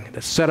morning,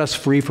 that set us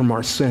free from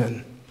our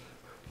sin,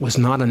 was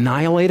not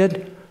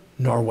annihilated,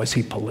 nor was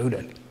He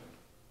polluted.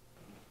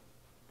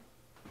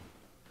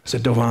 It's a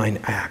divine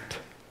act.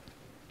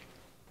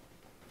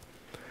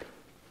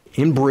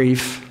 In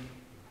brief,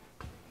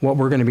 what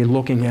we're going to be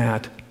looking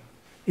at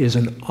is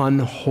an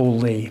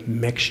unholy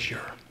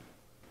mixture.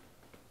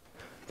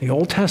 The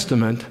Old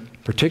Testament,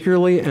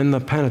 particularly in the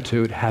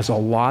Pentateuch, has a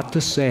lot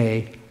to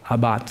say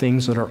about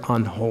things that are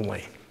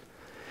unholy.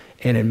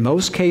 And in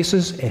most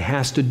cases, it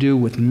has to do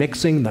with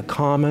mixing the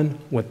common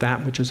with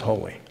that which is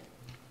holy.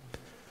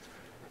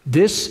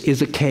 This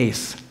is a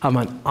case of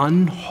an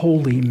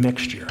unholy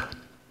mixture.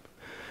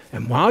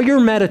 And while you're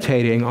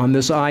meditating on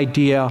this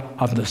idea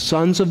of the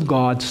sons of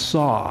God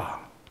saw,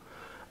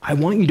 I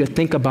want you to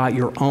think about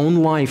your own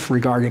life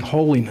regarding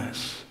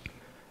holiness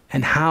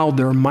and how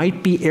there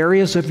might be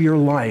areas of your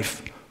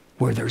life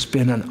where there's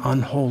been an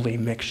unholy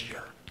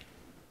mixture.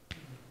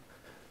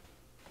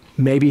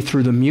 Maybe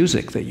through the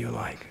music that you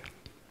like.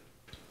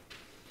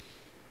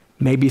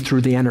 Maybe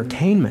through the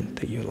entertainment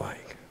that you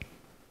like.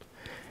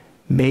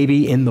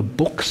 Maybe in the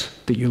books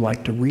that you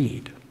like to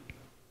read.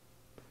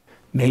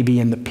 Maybe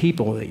in the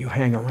people that you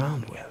hang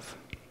around with.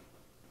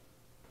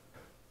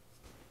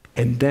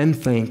 And then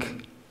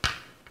think,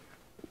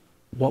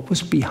 what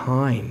was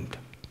behind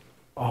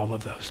all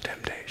of those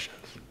temptations?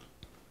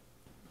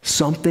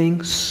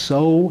 Something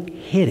so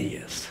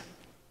hideous,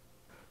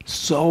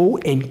 so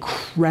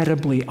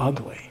incredibly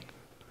ugly,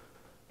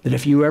 that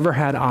if you ever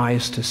had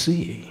eyes to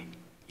see,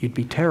 you'd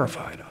be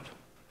terrified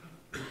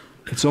of.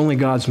 It's only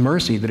God's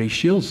mercy that He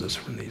shields us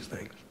from these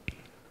things.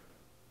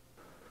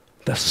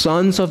 The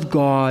sons of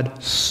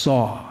God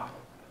saw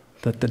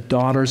that the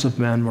daughters of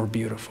men were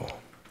beautiful.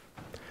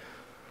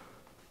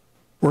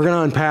 We're going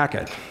to unpack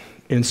it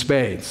in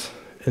spades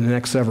in the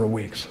next several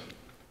weeks.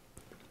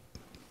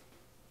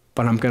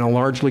 But I'm going to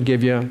largely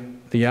give you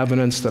the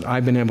evidence that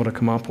I've been able to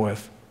come up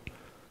with.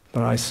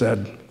 But I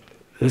said,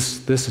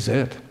 this is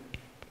it.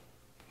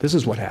 This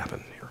is what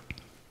happened here.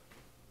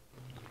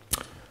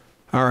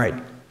 All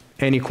right.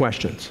 Any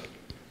questions?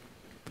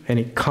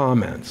 Any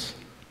comments?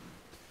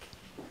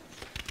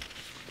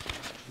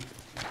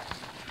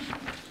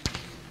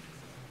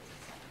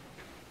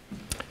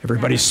 If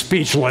Everybody's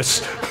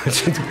speechless.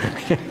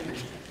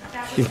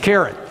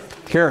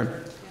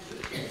 Karen.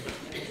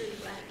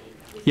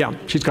 Yeah,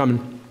 she's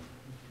coming.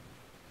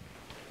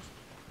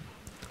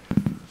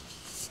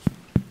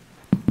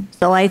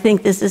 So I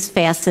think this is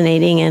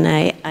fascinating, and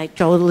I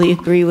totally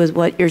agree with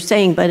what you're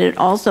saying, but it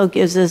also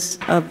gives us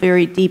a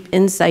very deep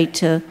insight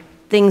to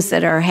things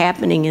that are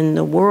happening in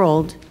the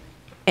world,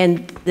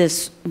 and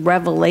this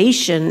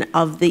revelation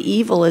of the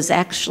evil is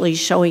actually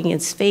showing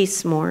its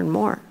face more and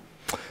more.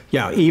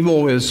 Yeah,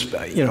 evil is,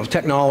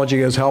 technology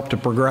has helped to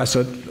progress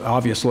it,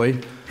 obviously.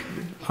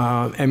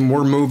 And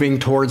we're moving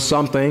towards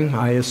something.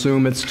 I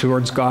assume it's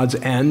towards God's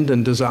end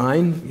and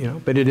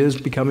design, but it is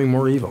becoming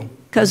more evil.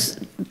 Because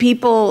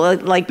people,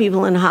 like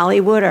people in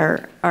Hollywood,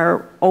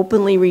 are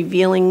openly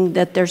revealing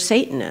that they're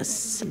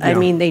Satanists. Yeah. I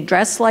mean, they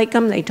dress like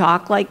them, they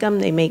talk like them,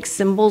 they make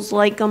symbols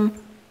like them.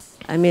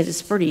 I mean,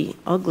 it's pretty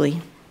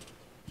ugly.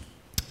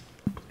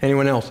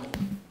 Anyone else?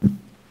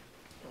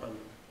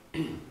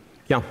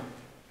 Yeah.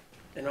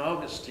 In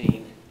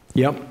Augustine,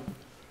 Yep.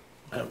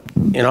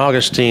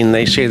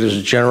 they say there's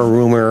a general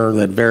rumor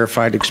that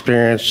verified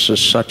experiences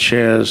such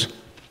as,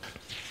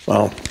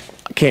 well,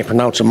 I can't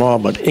pronounce them all,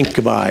 but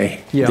incubi,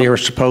 Yeah. they were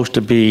supposed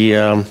to be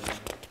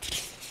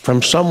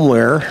from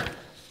somewhere.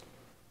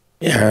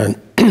 And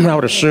I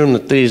would assume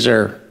that these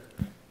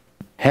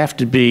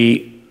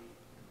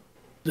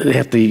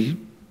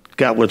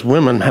got with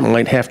women,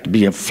 might have to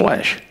be of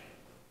flesh.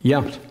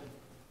 Yeah.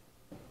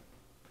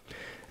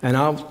 And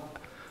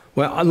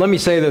let me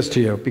say this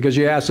to you, because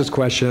you asked this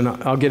question.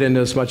 I'll get into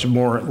this much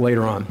more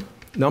later on.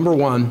 Number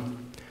one,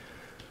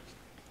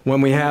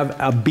 when we have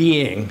a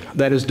being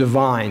that is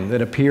divine,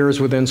 that appears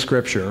within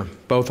Scripture,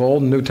 both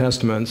Old and New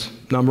Testaments,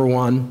 number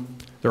one,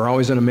 they're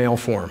always in a male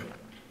form.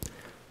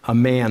 A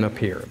man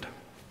appeared.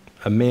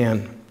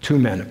 Two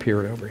men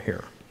appeared over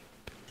here.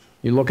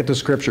 You look at the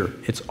Scripture,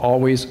 it's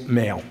always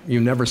male. You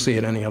never see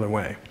it any other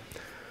way.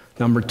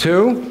 Number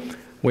two,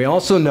 we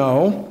also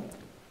know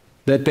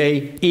that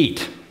they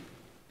eat,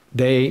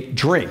 they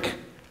drink,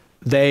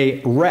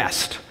 they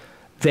rest.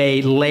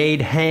 They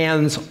laid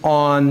hands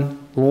on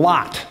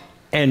Lot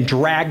and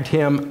dragged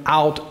him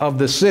out of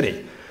the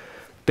city.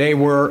 They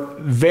were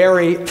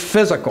very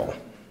physical,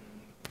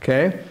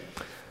 okay?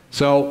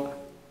 So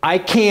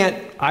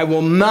I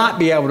will not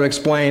be able to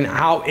explain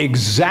how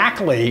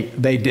exactly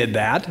they did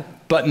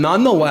that, but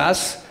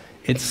nonetheless,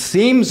 it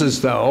seems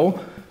as though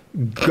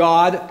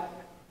God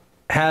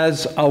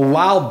has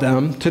allowed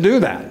them to do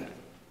that.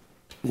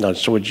 No,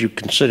 so would you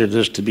consider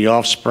this to be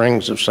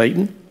offsprings of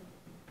Satan?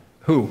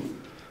 Who?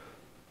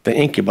 The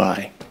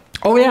incubi.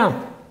 Oh,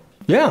 yeah.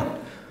 Yeah.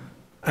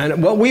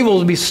 And what we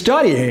will be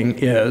studying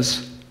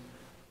is,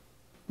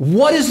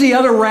 what is the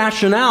other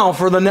rationale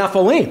for the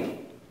Nephilim?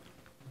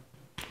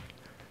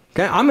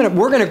 Okay,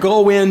 we're going to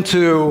go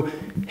into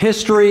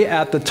history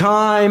at the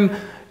time,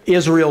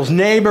 Israel's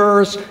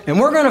neighbors, and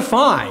we're going to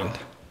find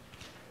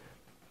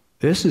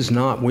this is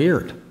not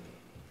weird.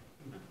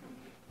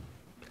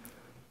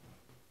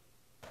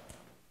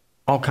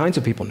 All kinds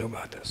of people knew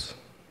about this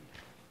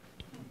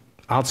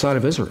outside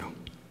of Israel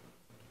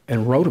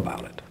and wrote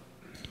about it.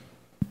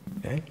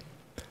 Okay?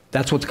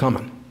 That's what's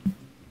coming.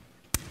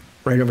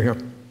 Right over here.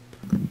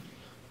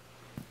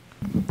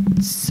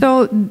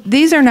 So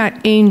these are not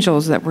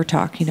angels that we're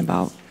talking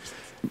about.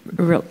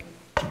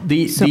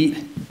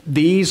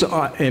 These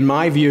are, in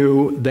my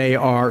view, they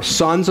are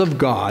sons of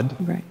God,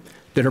 Right.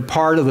 that are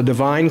part of the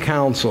divine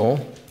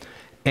council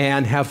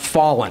and have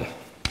fallen.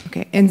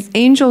 Okay. And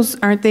angels,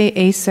 aren't they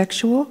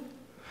asexual?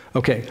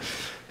 Okay,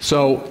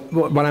 so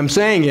what I'm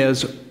saying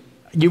is,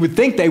 you would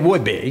think they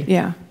would be,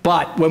 Yeah.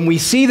 but when we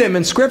see them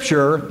in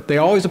Scripture, they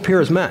always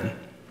appear as men.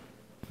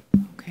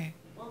 Okay.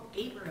 Well,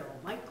 Gabriel,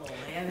 Michael,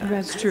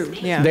 That's true.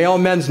 Yeah. They all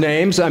men's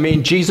names. I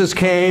mean, Jesus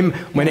came,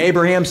 when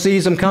Abraham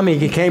sees him coming,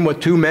 he came with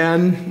two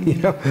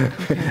men.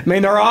 I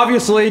mean, they're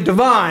obviously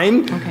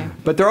divine, Okay.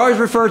 but they're always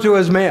referred to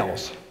as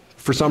males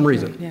for some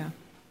reason. Yeah.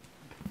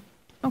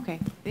 Okay.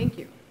 Thank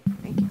you.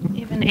 Thank you.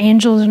 Even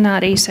angels are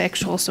not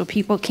asexual, so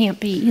people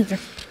can't be either.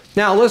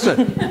 Now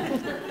listen,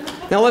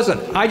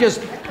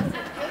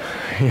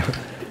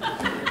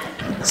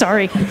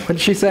 Sorry. what did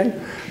she say?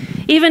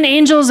 Even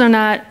angels are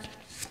not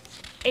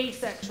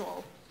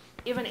asexual.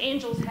 Even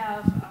angels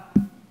have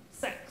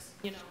sex,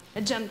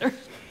 a gender.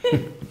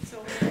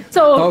 So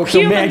So man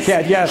humans,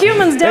 can't, yes.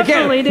 humans They can't-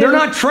 definitely do. They're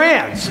not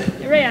trans.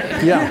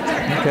 Right.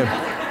 Yeah, okay.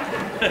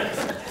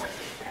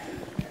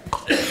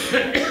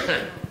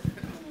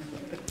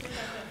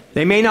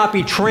 They may not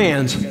be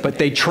trans, but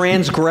they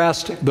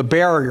transgressed the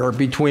barrier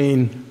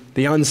between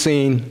the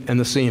unseen and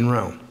the seen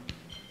realm.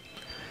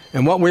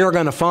 And what we are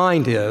going to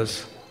find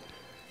is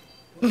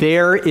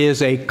there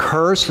is a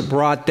curse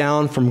brought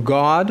down from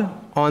God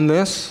on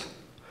this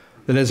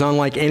that is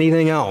unlike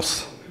anything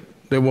else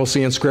that we'll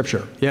see in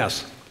Scripture.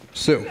 Yes,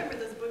 Sue. Remember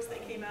those books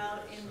that came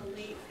out in the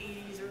late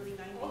 80s, early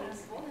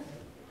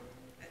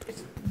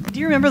 90s? Do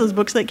you remember those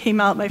books that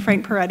came out by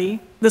Frank Peretti,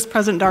 This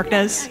Present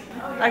Darkness?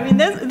 I mean,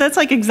 that's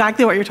like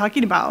exactly what you're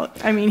talking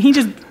about. I mean, he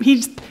just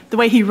the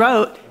way he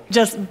wrote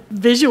just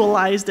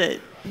visualized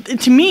it.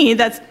 To me,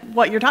 that's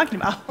what you're talking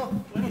about.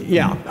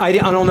 Yeah, I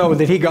don't know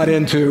that he got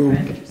into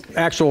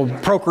actual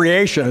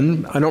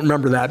procreation. I don't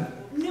remember that.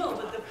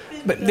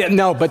 But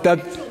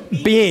the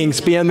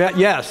beings being that,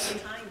 yes.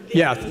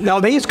 Yeah. Now,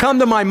 these come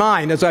to my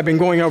mind as I've been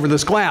going over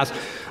this class.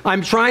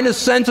 I'm trying to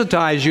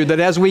sensitize you that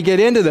as we get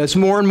into this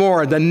more and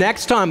more, the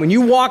next time when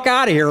you walk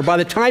out of here, by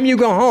the time you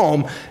go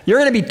home, you're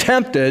going to be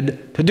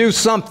tempted to do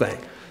something.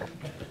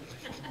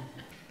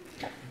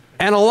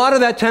 And a lot of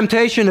that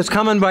temptation is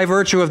coming by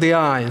virtue of the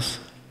eyes.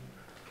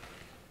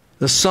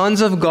 The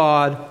sons of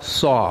God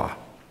saw.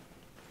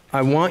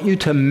 I want you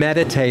to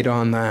meditate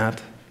on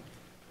that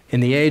in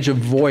the age of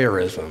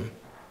voyeurism,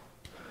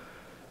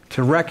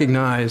 to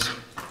recognize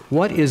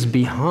what is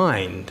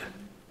behind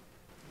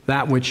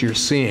that which you're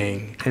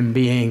seeing and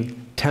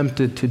being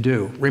tempted to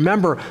do.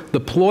 Remember, the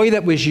ploy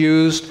that was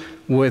used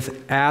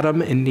with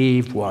Adam and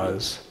Eve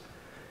was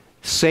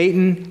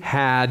Satan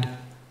had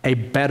a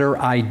better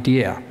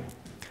idea.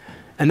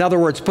 In other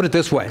words, put it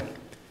this way.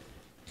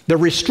 The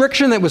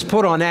restriction that was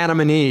put on Adam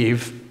and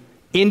Eve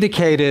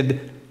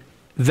indicated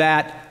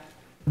that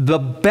the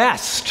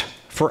best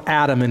for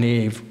Adam and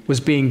Eve was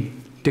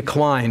being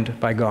declined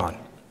by God.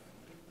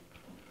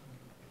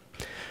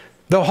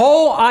 The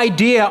whole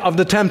idea of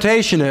the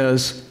temptation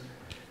is,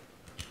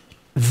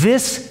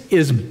 this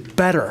is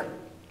better.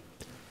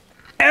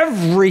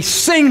 Every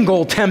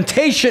single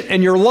temptation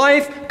in your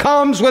life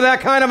comes with that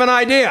kind of an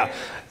idea.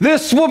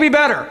 This will be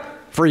better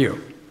for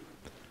you.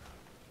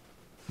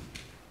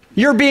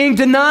 You're being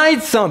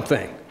denied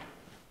something.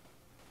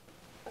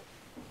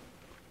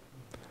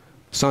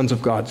 Sons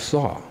of God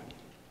saw.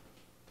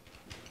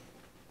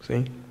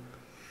 See?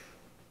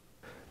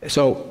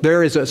 So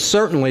there is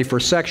certainly for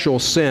sexual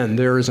sin,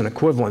 there is an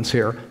equivalence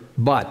here,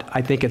 but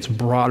I think it's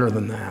broader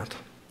than that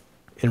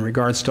in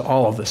regards to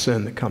all of the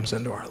sin that comes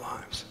into our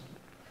lives.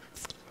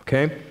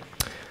 Okay?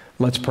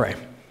 Let's pray.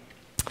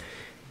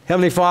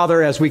 Heavenly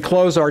Father, as we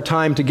close our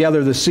time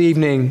together this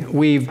evening,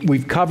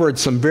 we've covered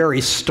some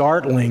very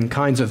startling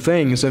kinds of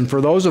things, and for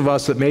those of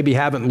us that maybe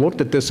haven't looked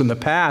at this in the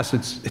past,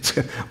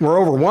 we're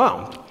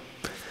overwhelmed.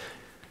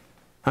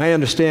 I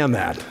understand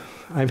that.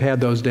 I've had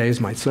those days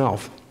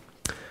myself.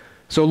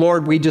 So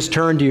Lord, we just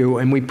turn to you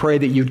and we pray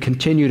that you'd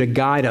continue to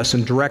guide us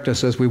and direct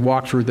us as we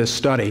walk through this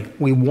study.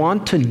 We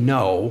want to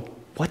know,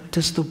 what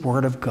does the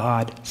Word of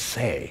God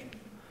say?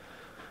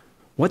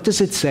 What does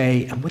it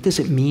say and what does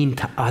it mean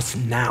to us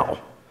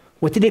now?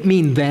 What did it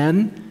mean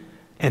then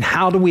and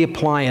how do we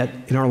apply it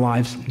in our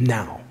lives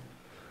now?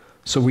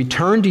 So we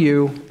turn to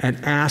you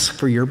and ask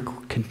for your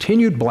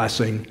continued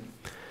blessing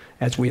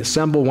as we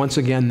assemble once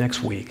again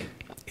next week.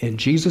 In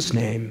Jesus'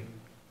 name,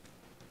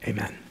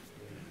 amen.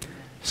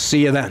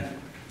 See you then.